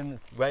go in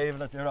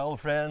waving at your old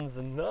friends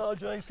and, oh,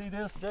 do I see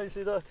this, do I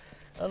see that?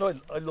 And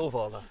I love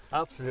all that,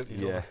 absolutely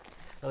love it.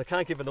 And I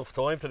can't give enough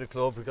time to the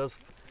club because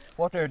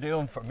what they're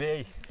doing for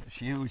me is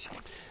huge,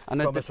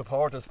 and from a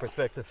supporter's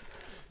perspective.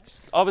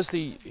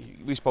 Obviously,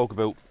 we spoke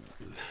about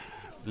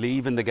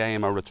leaving the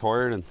game or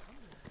retiring.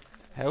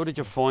 How did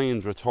you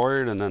find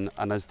retiring,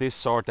 and has this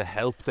sort of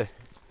helped it?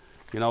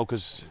 You know,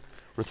 because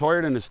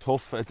retiring is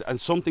tough,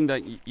 and something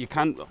that you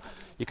can't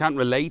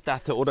relate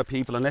that to other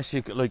people unless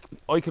you, like,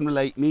 I can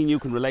relate, me and you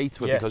can relate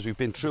to it because we've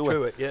been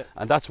through it. Yeah.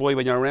 And that's why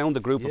when you're around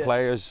a group of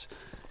players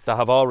that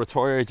have all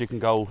retired, you can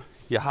go,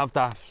 you have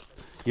that,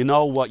 you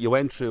know what you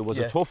went through. Was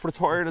it tough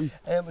retiring?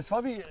 It was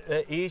probably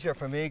easier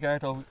for me,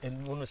 Gareth,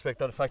 in one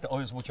respect, of the fact that I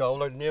was much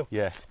older than you.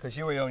 Yeah. Because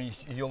you were only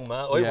a young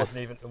man.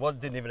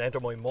 Didn't even enter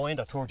my mind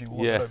at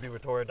 31 that I'd be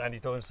retired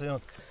anytime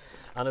soon.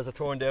 And as it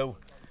turned out,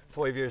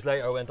 5 years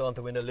later, I went on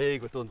to win a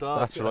league with Dundalk.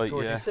 That's right,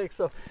 36.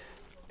 So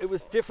it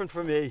was different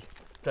for me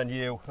than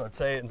you, I'd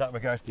say, in that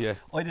regard. Yeah.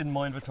 I didn't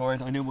mind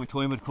retiring. I knew my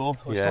time had come.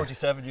 I was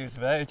 37 years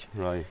of age.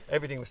 Right.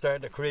 Everything was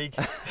starting to creak,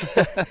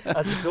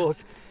 as it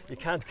does. You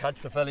can't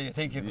catch the fella you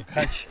think you can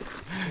catch.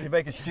 You're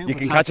making stupid You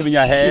can tackles. catch him in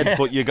your head,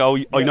 but you go,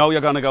 I know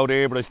you're going to go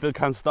there, but I still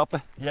can't stop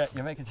it. Yeah,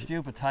 you're making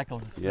stupid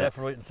tackles left,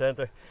 right and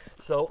centre.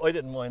 So I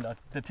didn't mind that.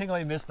 The thing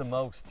I missed the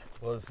most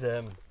was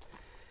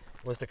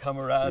the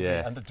camaraderie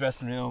and the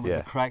dressing room and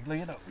the crack. Like,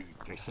 you know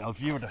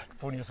yourself, you were the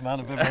funniest man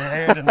I've ever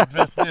heard in the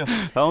dressing room.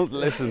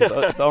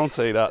 Don't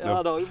say that.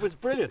 No, it was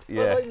brilliant.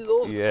 Yeah. I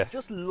loved it.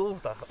 Just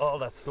loved that, all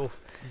that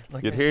stuff.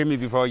 Like, you'd hear me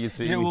before you'd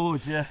see me. You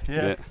would, yeah.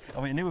 I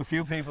mean, I knew a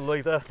few people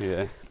like that.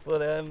 Yeah.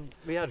 But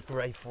we had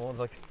great fun.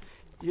 Like,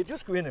 you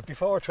just go in it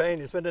before training,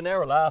 you spend an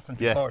hour laughing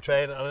before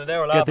training and an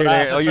hour laughing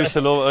after.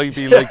 I'd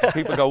be like,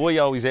 people go, why are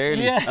you always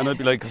early? And I'd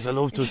be like, because I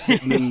love just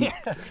sitting and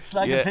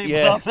slagging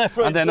people off left,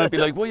 right, and then I'd be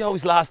like, why are you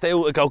always last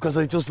out? I go, because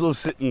I just love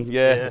sitting.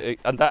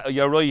 And that,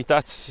 you're right,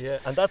 that's... Yeah,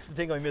 and that's the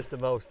thing I missed the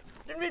most.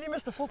 Didn't really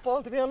miss the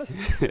football, to be honest.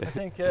 I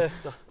think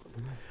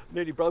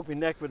nearly broke my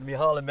neck with my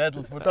Hall of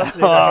Medals, but that's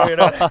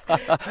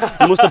it.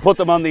 You must have put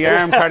them on the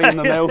arm, carrying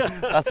them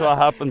out. That's what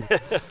happened.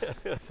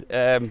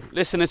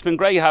 Listen, it's been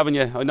great having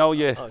you. I know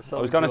you. I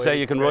was going to say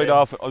you can ride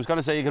off. I was going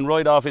to say you can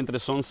ride off into the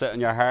sunset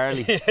on your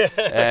Harley.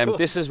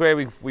 This is where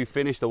we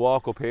finished the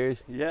walk up here.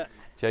 Yeah.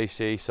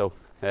 JC. So,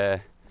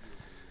 and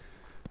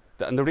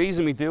the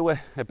reason we do it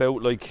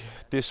about like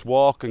this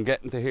walk and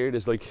getting to here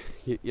is like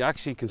you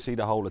actually can see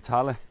the whole of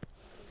Tala,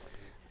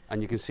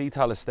 and you can see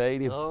Tala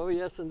Stadium. Oh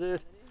yes,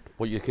 indeed.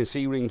 But you can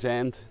see Rings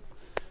End,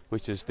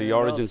 which is the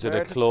origins of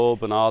the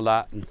club and all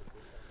that, and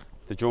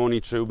the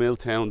journey through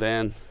Milltown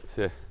then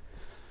to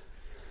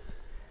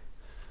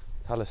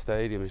Tala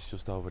Stadium is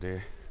just over there.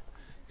 You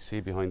see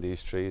behind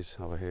these trees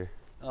over here.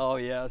 Oh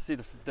yeah, I see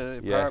the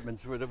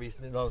apartments where we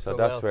know so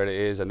that's where it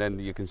is, and then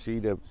you can see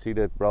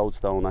the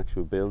Roadstone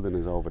actual building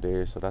is over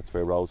there. So that's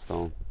where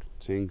Roadstone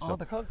thing. Oh,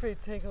 the concrete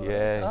thing.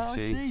 Yeah,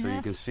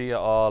 you can see it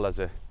all as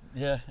a.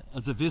 Yeah,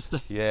 as a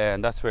vista. Yeah,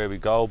 and that's where we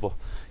go. But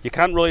you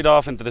can't ride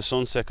off into the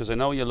sunset because I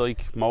know you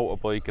like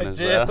motorbiking as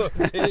well.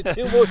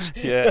 Too much.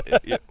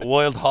 yeah,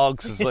 wild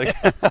hogs is like.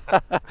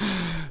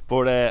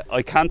 But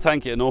I can't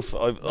thank you enough.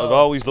 I've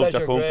always loved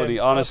your company.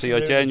 Graham. Honestly,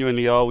 absolutely. I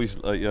genuinely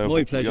always.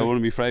 My pleasure. You're one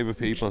of my favourite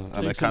people,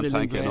 and I can't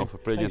thank you enough.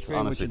 Brilliant,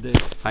 honestly.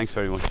 Thanks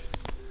very much.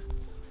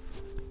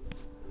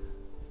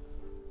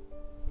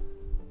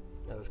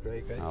 That was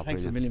great. Oh,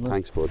 thanks a million.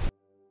 Thanks, bud.